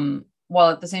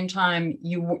 While at the same time,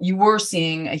 you were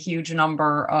seeing a huge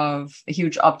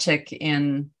uptick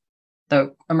in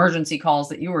the emergency calls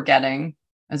that you were getting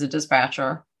as a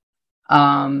dispatcher.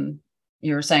 You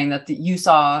were saying that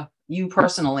you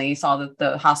personally saw that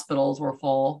the hospitals were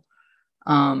full,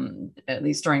 at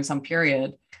least during some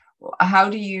period. How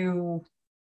do you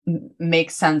make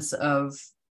sense of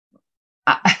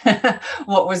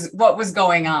what was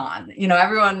going on?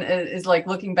 Everyone is like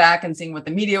looking back and seeing what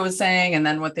the media was saying and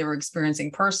then what they were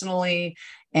experiencing personally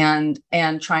and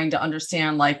trying to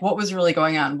understand like what was really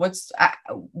going on.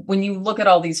 When you look at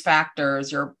all these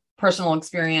factors, your personal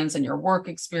experience and your work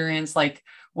experience, like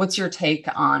what's your take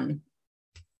on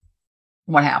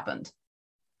what happened?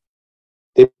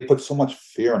 They put so much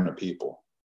fear into people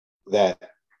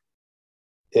that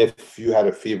if you had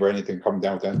a fever, anything coming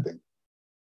down with anything,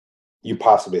 you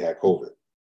possibly had COVID.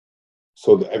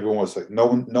 So everyone was like, no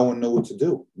one knew what to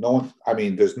do. No one, I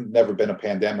mean, there's never been a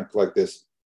pandemic like this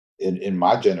in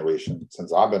my generation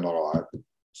since I've been alive.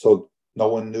 So no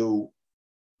one knew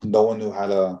how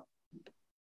to,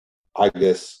 I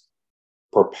guess,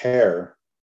 prepare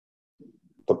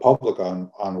the public on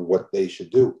what they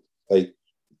should do. Like,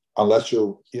 unless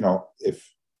you're,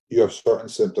 if you have certain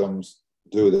symptoms,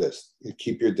 do this. You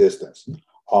keep your distance.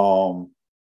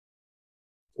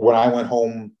 When I went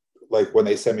home, like when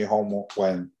they sent me home,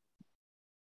 when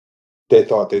they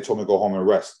told me to go home and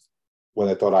rest, when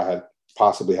they thought I had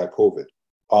possibly had COVID.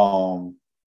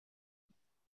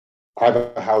 I have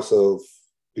a house of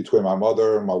between my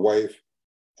mother and my wife,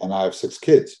 and I have 6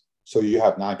 kids. So you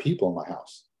have 9 people in my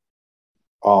house.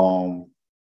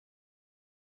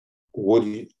 What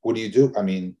do you do? I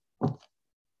mean,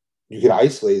 you can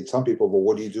isolate some people, but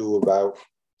what do you do about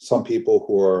some people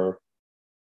who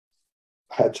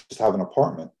just have an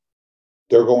apartment?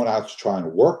 They're going out to try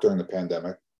and work during the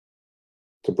pandemic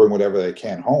to bring whatever they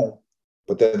can home,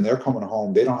 but then they're coming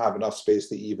home. They don't have enough space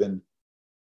to even,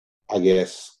 I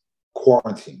guess,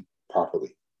 quarantine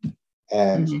properly.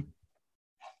 And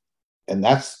Mm-hmm. and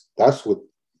that's what,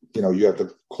 you have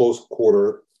the close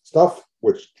quarter stuff,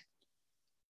 which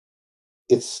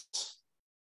it's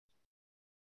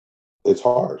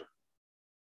hard.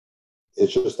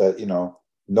 It's just that,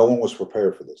 no one was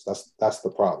prepared for this. That's the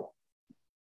problem.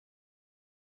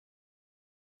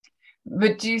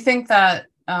 But do you think that,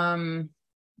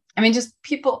 just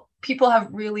people have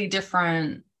really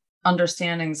different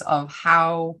understandings of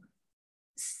how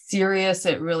serious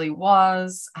it really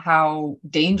was, how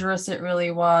dangerous it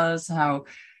really was, how,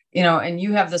 and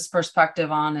you have this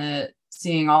perspective on it,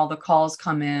 seeing all the calls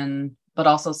come in, but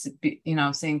also,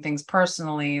 seeing things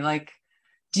personally. Like,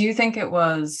 do you think it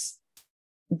was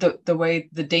the way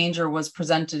the danger was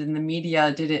presented in the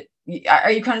media?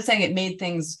 Are you kind of saying it made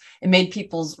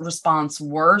people's response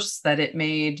worse, that it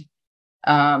made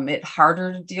it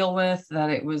harder to deal with,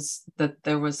 that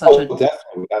there was such a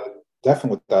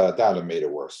Definitely without a doubt, it made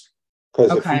it worse.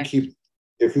 Because okay.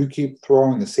 if you keep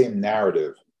throwing the same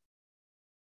narrative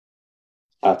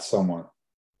at someone,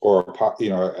 or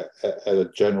at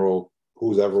a general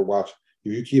who's ever watched,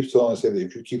 if you keep throwing the same,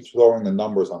 if you keep throwing the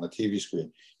numbers on the TV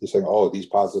screen, you're saying, "Oh, these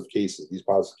positive cases,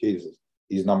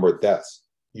 these number of deaths."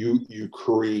 You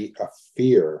create a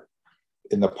fear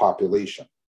in the population,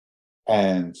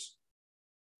 and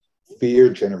fear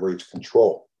generates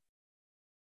control.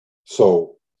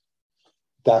 So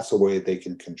that's the way they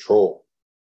can control,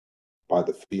 by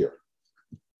the fear.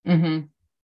 Mm-hmm.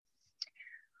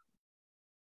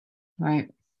 Right.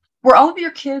 Were all of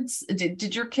your kids,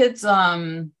 did your kids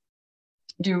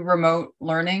do remote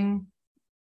learning?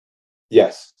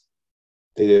 Yes,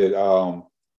 they did.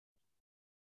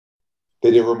 They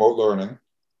did remote learning,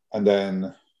 and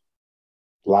then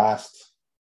last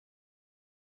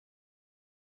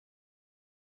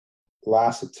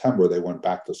September they went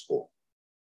back to school.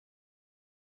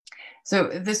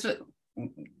 So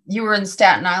you were in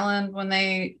Staten Island when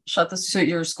they shut this. So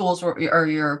your schools were, or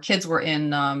your kids were in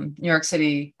New York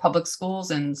City public schools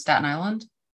in Staten Island?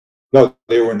 No,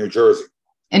 they were in New Jersey.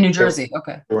 In New They Jersey.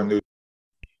 Okay. were in New.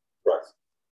 Correct.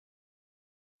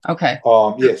 Okay.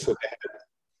 Yeah. So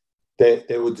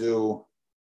they would do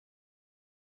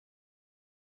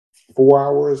 4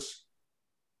 hours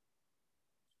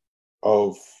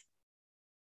of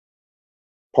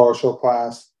partial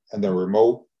class and then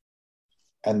remote,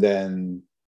 and then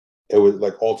it was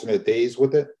like alternate days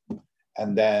with it,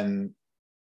 and then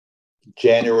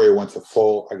January went to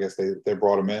full. I guess they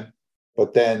brought them in,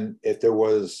 but then if there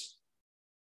was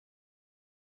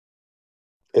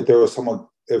someone,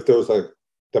 if there was like,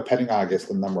 depending on, I guess,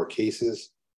 the number of cases,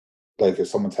 like if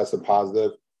someone tested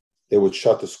positive, they would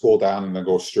shut the school down and then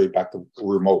go straight back to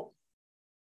remote.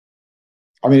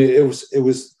 I mean, it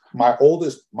was my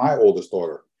oldest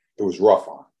daughter. It was rough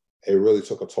on. It really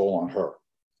took a toll on her,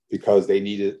 because they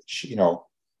needed,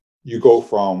 you go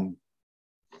from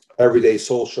everyday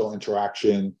social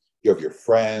interaction, you have your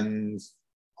friends,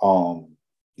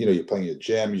 you're playing your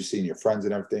gym, you're seeing your friends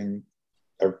and everything,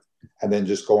 and then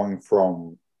just going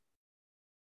from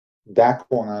that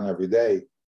going on every day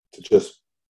to just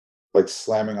like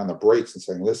slamming on the brakes and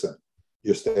saying, "Listen,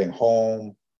 you're staying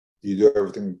home, you do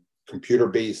everything computer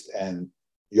based, and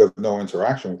you have no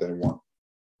interaction with anyone."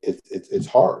 It's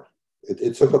hard.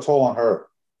 It took a toll on her.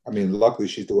 I mean, luckily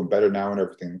she's doing better now and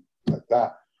everything like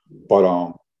that,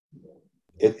 but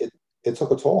it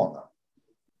took a toll on them.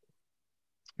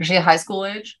 Was she at high school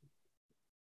age?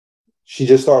 She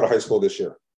just started high school this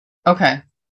year. Okay.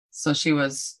 So she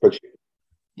was, But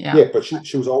yeah. yeah, but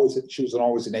she was always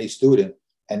an A student,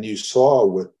 and you saw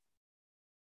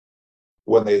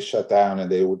when they shut down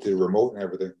and they would do remote and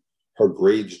everything, her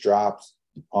grades dropped.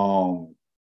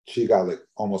 She got like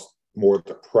almost more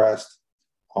depressed.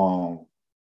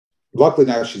 Luckily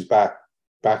now she's back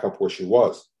up where she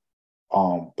was.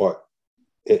 But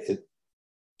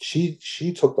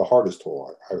she took the hardest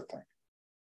toll, I would think.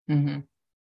 Mm-hmm.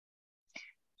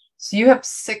 So you have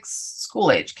 6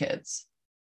 school age kids.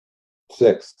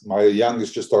 6. My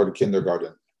youngest just started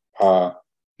kindergarten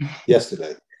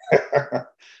yesterday.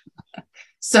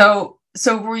 So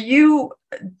were you,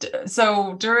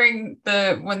 so during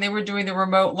when they were doing the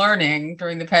remote learning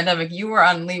during the pandemic, you were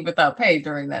on leave without pay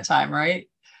during that time, right?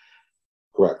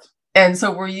 Correct. And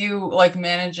so were you like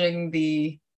managing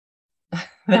the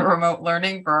remote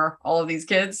learning for all of these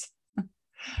kids?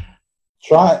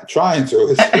 Trying to.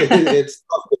 It's tough doing it.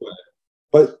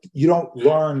 But you don't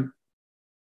learn.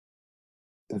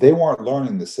 They weren't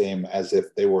learning the same as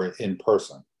if they were in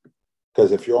person.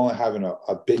 Because if you're only having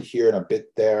a bit here and a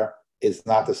bit there, it's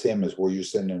not the same as where you're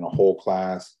sitting in a whole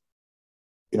class,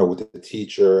 with the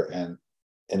teacher and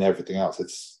everything else.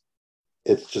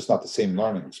 It's just not the same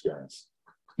learning experience.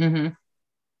 Mm-hmm.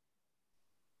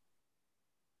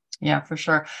 Yeah, for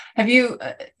sure. Have you,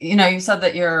 you said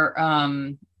that your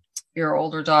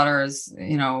older daughter is,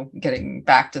 getting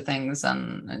back to things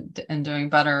and doing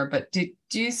better, but do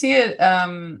you see it,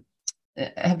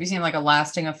 have you seen like a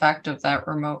lasting effect of that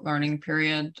remote learning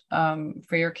period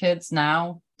for your kids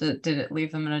now? Did it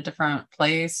leave them in a different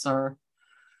place, or?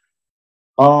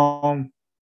 They're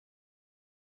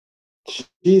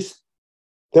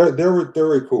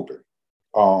recouping.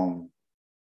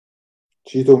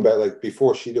 She's doing better. Like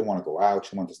before, she didn't want to go out.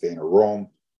 She wanted to stay in her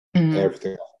room and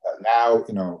everything. Now,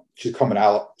 she's coming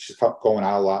out. She's going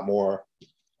out a lot more.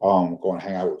 Going to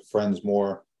hang out with friends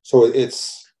more. So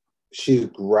she's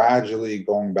gradually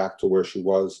going back to where she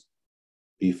was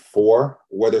before.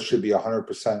 Whether she'll be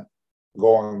 100%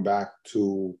 going back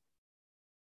to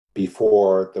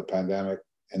before the pandemic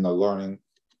and the learning,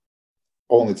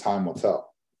 only time will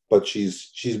tell. But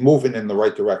she's moving in the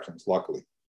right directions, luckily.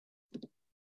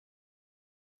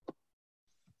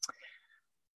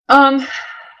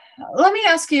 Let me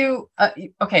ask you,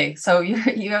 okay, so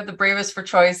you have the Bravest for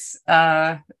Choice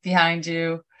behind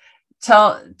you.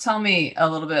 Tell me a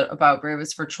little bit about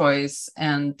Bravest for Choice.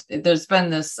 And there's been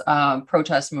this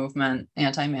protest movement,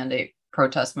 anti-mandate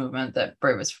protest movement that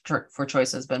Bravest for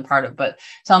Choice has been part of. But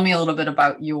tell me a little bit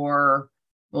about your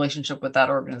relationship with that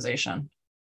organization.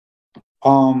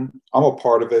 I'm a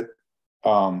part of it.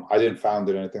 I didn't found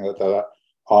it or anything like that.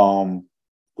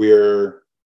 We're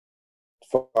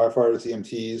firefighters,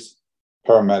 EMTs,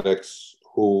 paramedics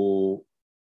who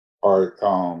are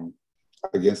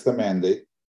against the mandate.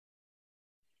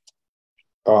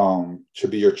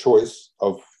 Should be your choice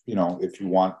of, if you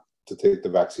want to take the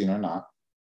vaccine or not.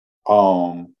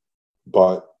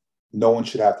 But no one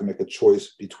should have to make a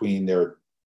choice between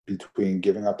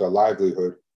giving up their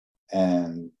livelihood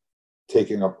and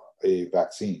taking up a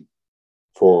vaccine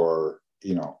for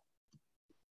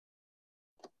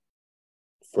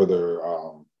for their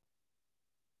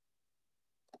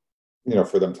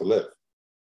for them to live.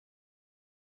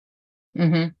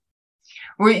 Mm-hmm.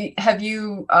 Have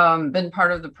you been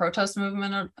part of the protest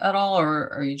movement at all,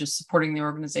 or are you just supporting the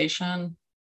organization?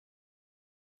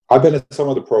 I've been at some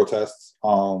of the protests.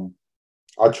 I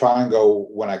try and go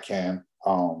when I can.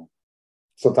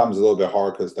 Sometimes it's a little bit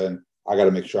hard because then I got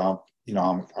to make sure I'm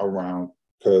around,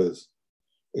 because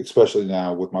especially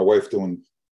now with my wife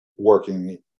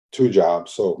working 2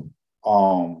 jobs, so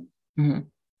Mm-hmm.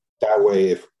 that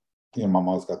way if my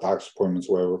mom's got doctor's appointments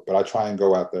or whatever, but I try and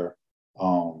go out there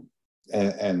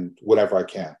and whatever I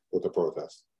can with the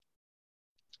protest.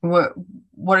 What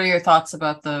are your thoughts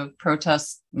about the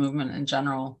protest movement in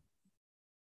general?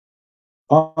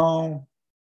 I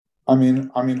mean,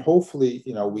 hopefully,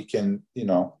 we can,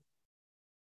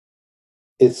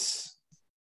 it's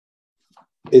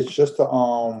just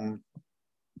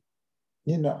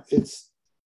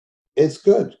it's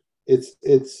good.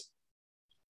 It's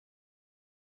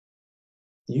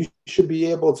you should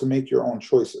be able to make your own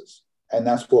choices, and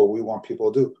that's what we want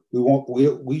people to do.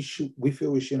 We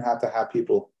feel we shouldn't have to have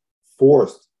people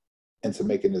forced into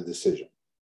making a decision.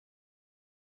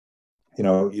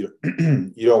 You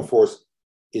you don't force.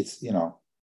 It's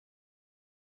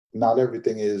not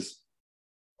everything is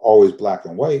always black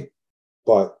and white,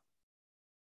 but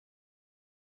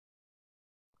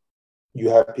you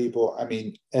have people, I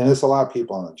mean, and there's a lot of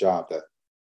people on the job that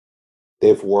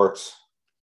they've worked.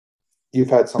 You've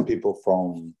had some people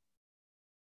from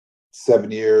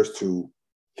 7 years to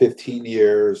 15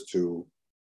 years to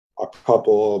a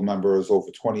couple of members over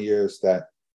 20 years that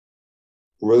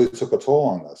really took a toll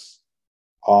on this.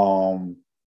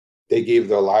 They gave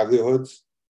their livelihoods.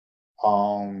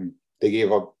 They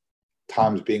gave up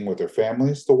times being with their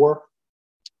families to work.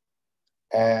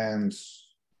 And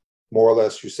more or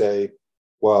less you say,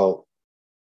 well,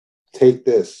 take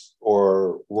this,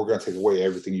 or we're going to take away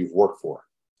everything you've worked for,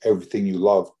 everything you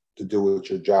love to do with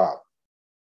your job.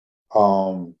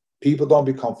 People don't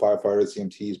become firefighters,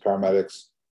 EMTs, paramedics.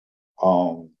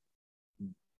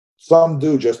 Some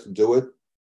do just to do it,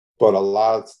 but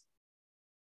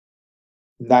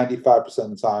 95% of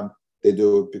the time, they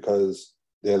do it because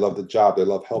they love the job. They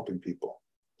love helping people.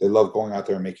 They love going out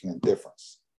there and making a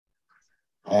difference.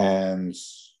 And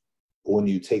when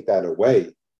you take that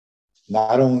away,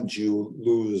 not only do you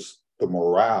lose the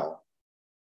morale,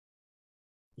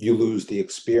 you lose the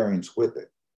experience with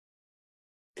it.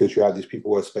 Because you have these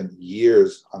people who have spent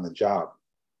years on the job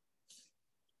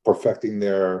perfecting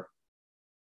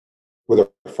whether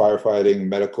firefighting,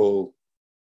 medical,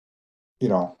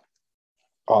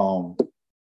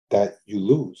 that you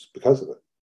lose because of it.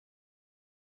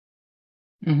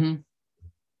 Mm-hmm.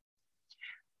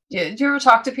 Do you ever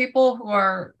talk to people who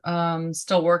are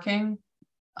still working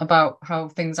about how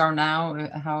things are now,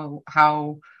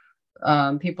 how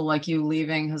people like you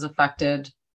leaving has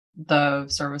affected the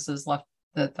services left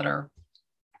that are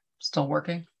still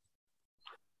working?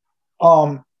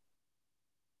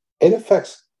 It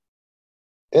affects,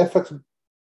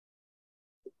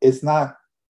 it's not,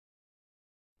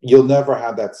 you'll never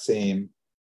have that same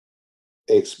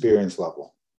experience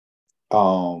level.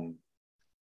 While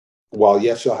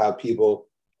yes, you'll have people,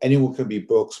 anyone can be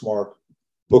book smart,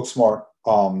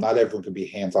 not everyone can be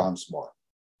hands-on smart.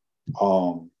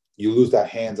 You lose that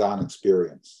hands-on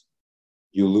experience.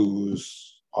 You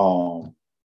lose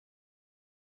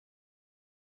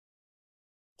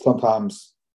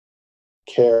sometimes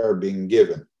care being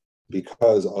given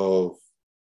because of,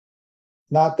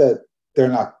 not that they're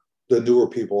not, the newer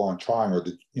people aren't trying, or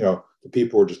the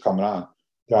people who are just coming on,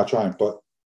 they're not trying, but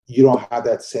you don't have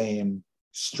that same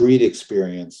street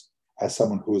experience as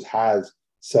someone who has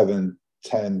 7,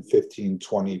 10, 15,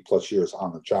 20 plus years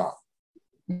on the job.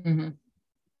 Mm-hmm.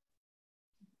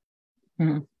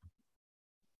 Mm-hmm.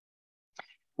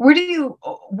 Where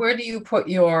do you put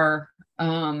your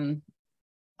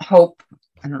hope?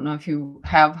 I don't know if you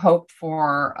have hope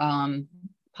for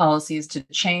policies to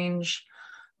change,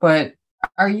 but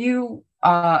are you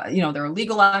there are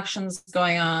legal actions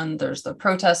going on, there's the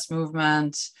protest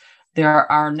movement,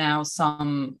 there are now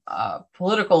some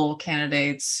political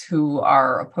candidates who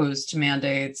are opposed to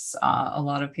mandates. A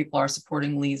lot of people are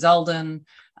supporting Lee Zeldin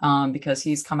because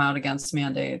he's come out against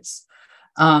mandates.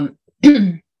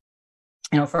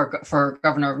 For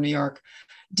governor of New York.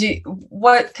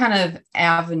 What kind of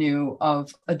avenue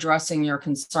of addressing your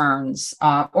concerns,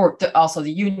 also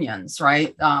the unions,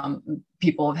 right?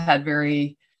 People have had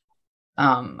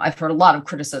I've heard a lot of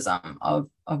criticism of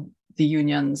the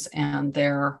unions and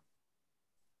their,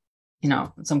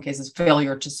 in some cases,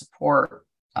 failure to support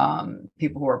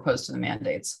people who are opposed to the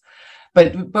mandates.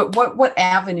 But what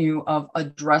avenue of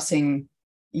addressing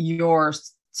your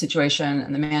situation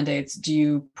and the mandates do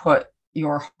you put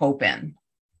your hope in?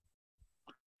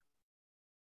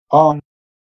 I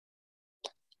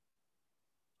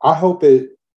hope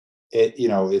it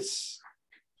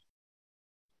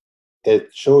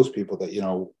shows people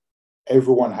that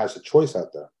everyone has a choice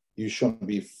out there. You shouldn't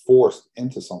be forced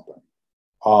into something.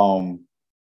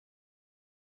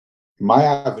 My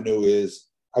avenue is,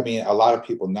 a lot of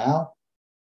people now,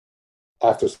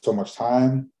 after so much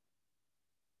time,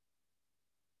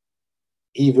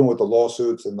 even with the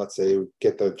lawsuits and let's say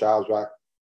get their jobs back,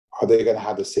 are they going to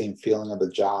have the same feeling of the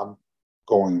job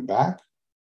going back?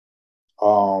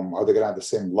 Are they going to have the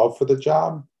same love for the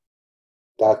job?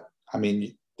 That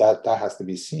has to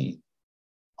be seen.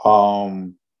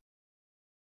 But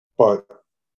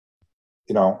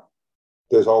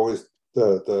there's always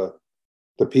the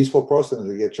peaceful process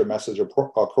to get your message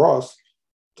across,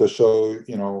 to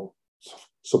show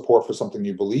support for something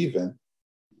you believe in.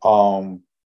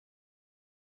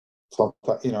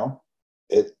 Sometimes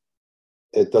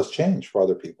it does change for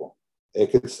other people.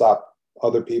 It could stop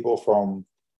other people from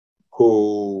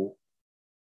who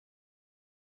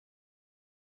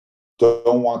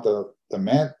don't want the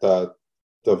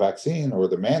vaccine or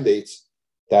the mandates,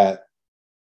 that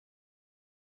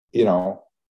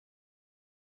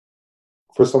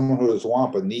for someone who doesn't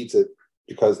want but needs it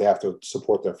because they have to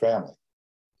support their family,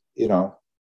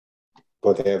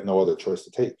 but they have no other choice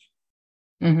to take.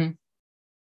 Mm-hmm.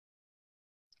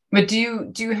 But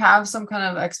do you have some kind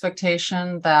of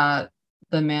expectation that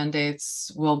the mandates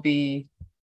will be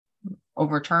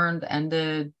overturned,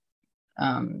 ended,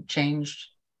 changed?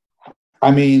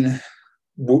 Only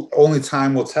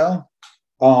time will tell.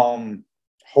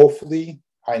 Hopefully,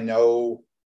 I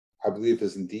believe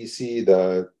it's in DC,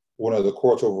 one of the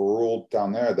courts overruled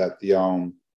down there that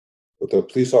with the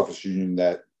police officer union,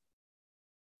 that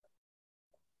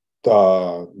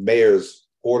the mayor's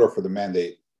order for the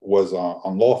mandate was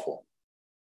unlawful.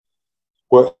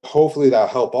 Well, hopefully that'll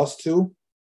help us too.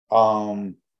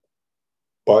 But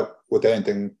with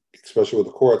anything, especially with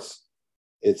the courts,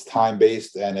 it's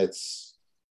time-based and it's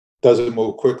doesn't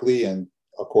move quickly, and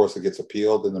of course it gets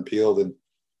appealed, and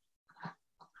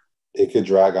it could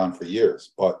drag on for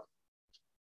years. But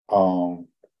I'm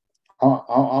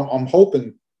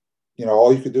hoping,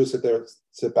 all you could do is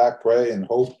sit back, pray, and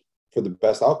hope for the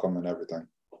best outcome and everything.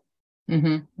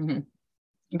 Mm-hmm, mm-hmm.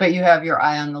 But you have your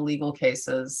eye on the legal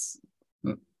cases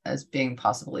as being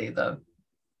possibly the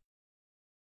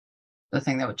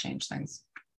thing that would change things.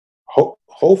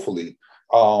 Hopefully,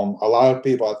 a lot of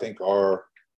people, I think, are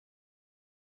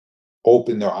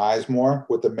open their eyes more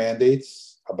with the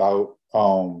mandates about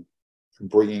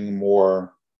bringing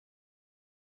more,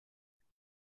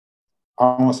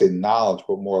 I don't want to say knowledge,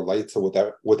 but more light to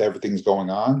what everything's going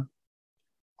on.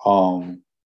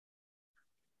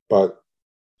 But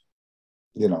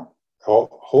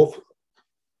hope.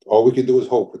 All we can do is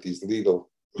hope with these legal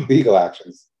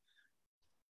actions.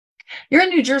 You're in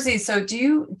New Jersey, so do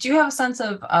you have a sense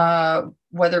of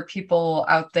whether people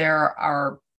out there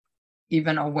are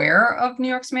even aware of New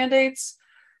York's mandates?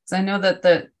 Because I know that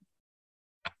the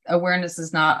awareness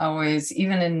is not always,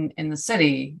 even in the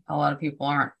city, a lot of people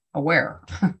aren't aware.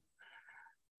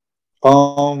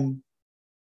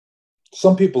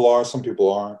 Some people are, some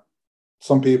people aren't.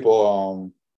 Some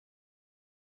people,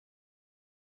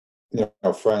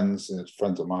 friends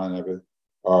of mine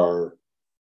are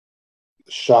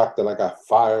shocked that I got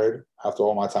fired after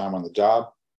all my time on the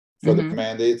job for the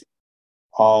mandates.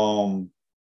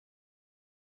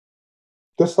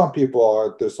 There's some people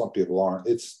are, there's some people aren't.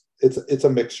 It's a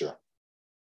mixture.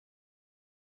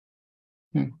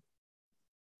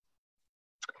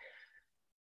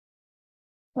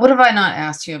 What have I not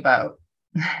asked you about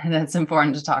that's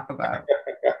important to talk about?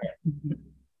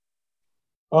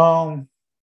 I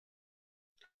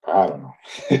don't know.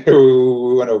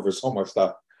 We went over so much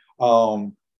stuff.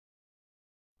 I'm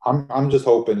just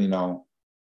hoping,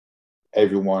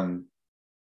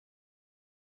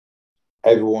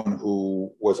 everyone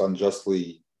who was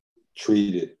unjustly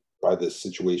treated by this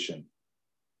situation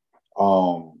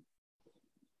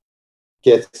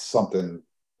gets something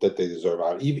that they deserve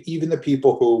out. Even the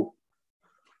people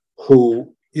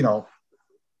who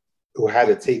who had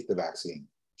to take the vaccine.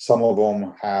 Some of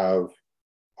them have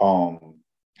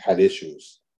had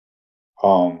issues.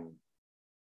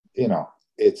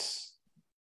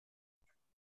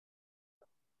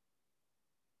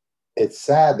 It's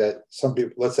sad that some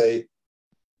people, let's say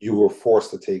you were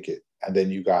forced to take it and then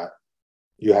you had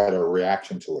a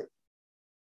reaction to it.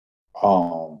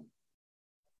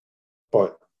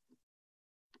 But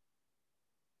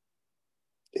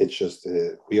it's just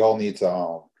we all need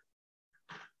to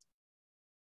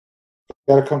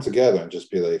gotta come together and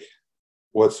just be like,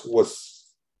 what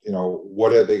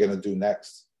are they gonna do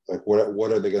next? Like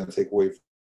what are they gonna take away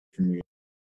from you?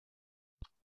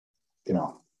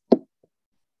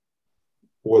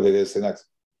 What are they gonna say next?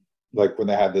 Like when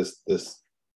they had this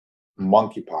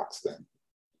monkeypox thing,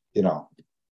 no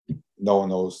one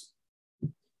knows,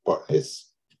 but it's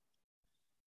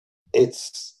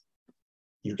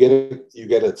you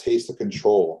get a taste of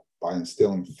control by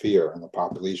instilling fear in the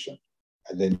population,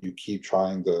 and then you keep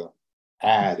trying to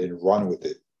add and run with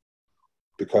it,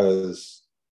 because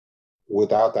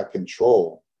without that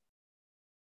control,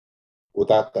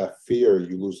 without that fear,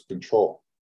 you lose control.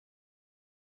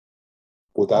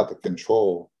 Without the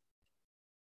control,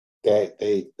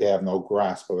 they have no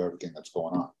grasp of everything that's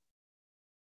going on.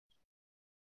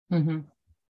 Mm-hmm.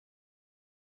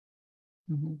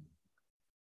 Mm-hmm.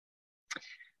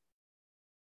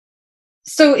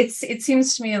 So it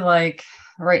seems to me like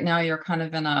right now you're kind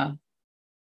of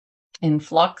in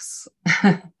flux.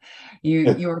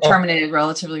 You were terminated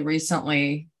relatively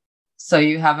recently, so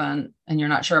you haven't, and you're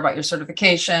not sure about your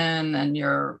certification, and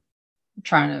you're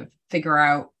trying to figure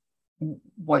out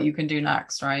what you can do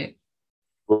next, right?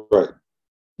 Right.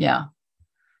 Yeah.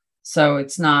 So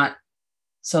it's not,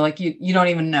 so like you don't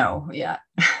even know yet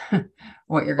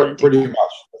what you're going to do. Pretty much.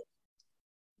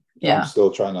 Yeah. I'm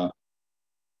still trying to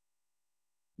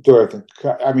do everything.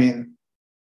 I mean,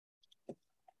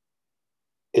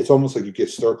 it's almost like you get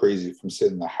stir crazy from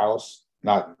sitting in the house,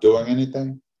 not doing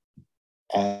anything.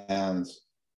 And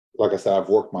like I said, I've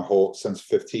worked since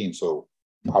 15, so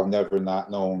I've never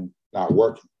not known not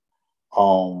working.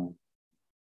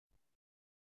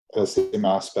 The same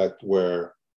aspect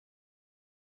where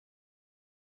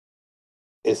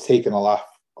it's taken a lot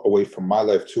away from my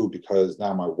life too, because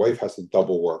now my wife has to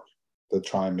double work to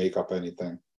try and make up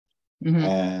anything. Mm-hmm.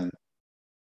 And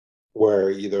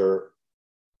where either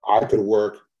I could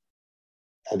work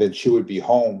and then she would be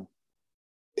home,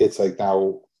 it's like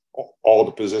now all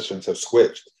the positions have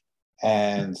switched,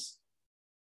 and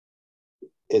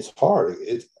it's hard.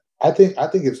 I think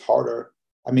it's harder.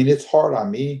 I mean, it's hard on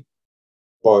me,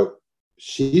 but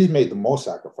she's made the most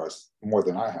sacrifice, more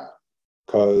than I have,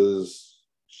 because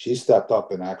she stepped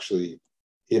up and actually,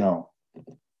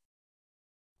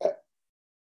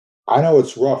 I know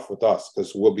it's rough with us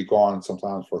because we'll be gone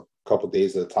sometimes for a couple of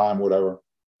days at a time, whatever.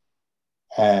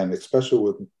 And especially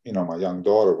with, my young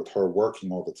daughter, with her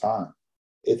working all the time,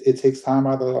 it takes time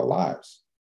out of our lives.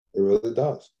 It really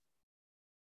does.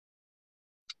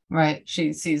 Right.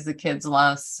 She sees the kids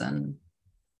less, and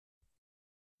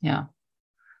yeah.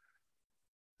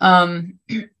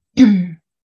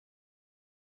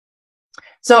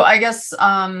 So I guess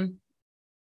I'd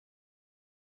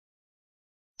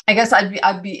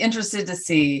be interested to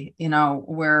see,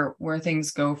 where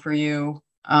things go for you.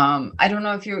 I don't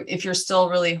know if you're still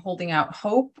really holding out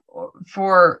hope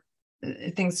for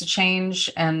things to change,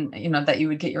 and that you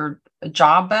would get your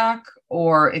job back,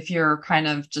 or if you're kind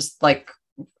of just like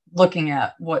looking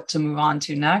at what to move on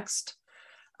to next.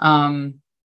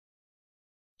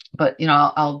 But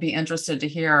I'll be interested to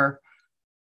hear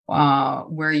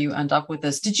where you end up with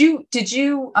this. Did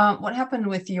you what happened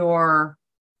with your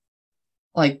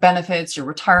like benefits, your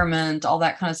retirement, all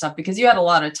that kind of stuff? Because you had a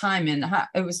lot of time in.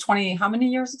 It was 20. How many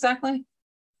years exactly?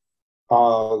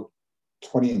 20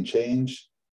 and change.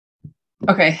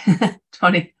 Okay,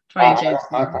 20 change.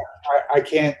 I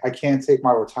can't take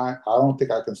my retirement. I don't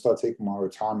think I can start taking my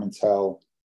retirement until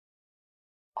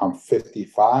I'm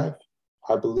 55,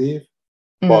 I believe.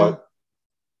 Mm-hmm. But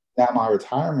now my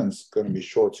retirement's going to be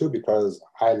short too because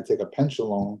I had to take a pension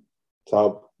loan to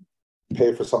help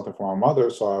pay for something for my mother.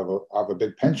 So I have a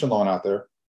big pension loan out there.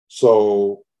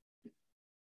 So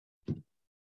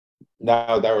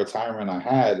now that retirement I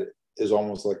had is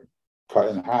almost like cut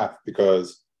in half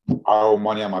because I owe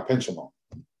money on my pension loan,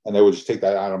 and they would just take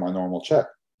that out of my normal check.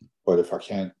 But if I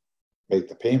can't make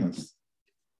the payments,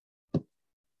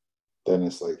 then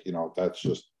it's like, that's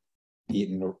just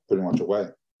eaten pretty much away.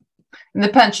 And the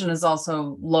pension is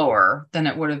also lower than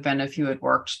it would have been if you had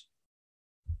worked.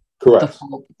 Correct.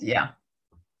 Yeah.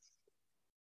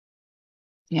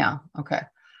 Yeah. Okay.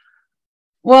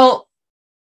 Well,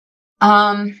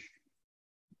 I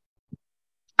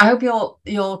hope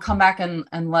you'll come back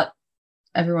and let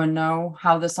everyone know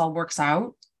how this all works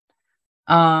out.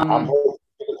 I'm hoping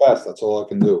for the best. That's all I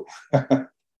can do.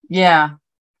 Yeah.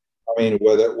 I mean,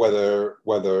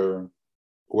 whether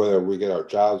we get our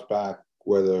jobs back,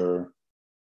 whether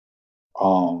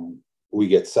we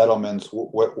get settlements,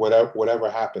 whatever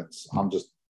happens, I'm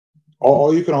just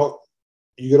all you can hope.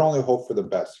 You can only hope for the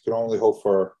best. You can only hope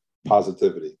for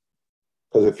positivity,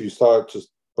 because if you start just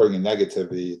bringing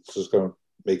negativity, it's just going to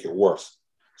make it worse.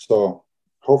 So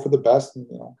hope for the best, and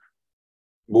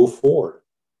move forward.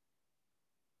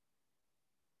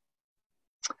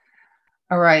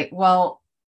 All right. Well,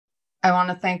 I want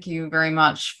to thank you very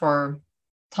much for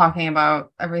talking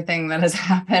about everything that has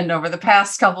happened over the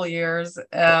past couple of years,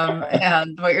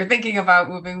 and what you're thinking about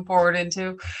moving forward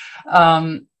into.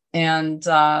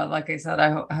 Like I said, I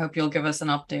hope you'll give us an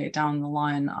update down the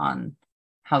line on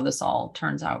how this all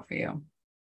turns out for you.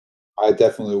 I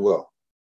definitely will.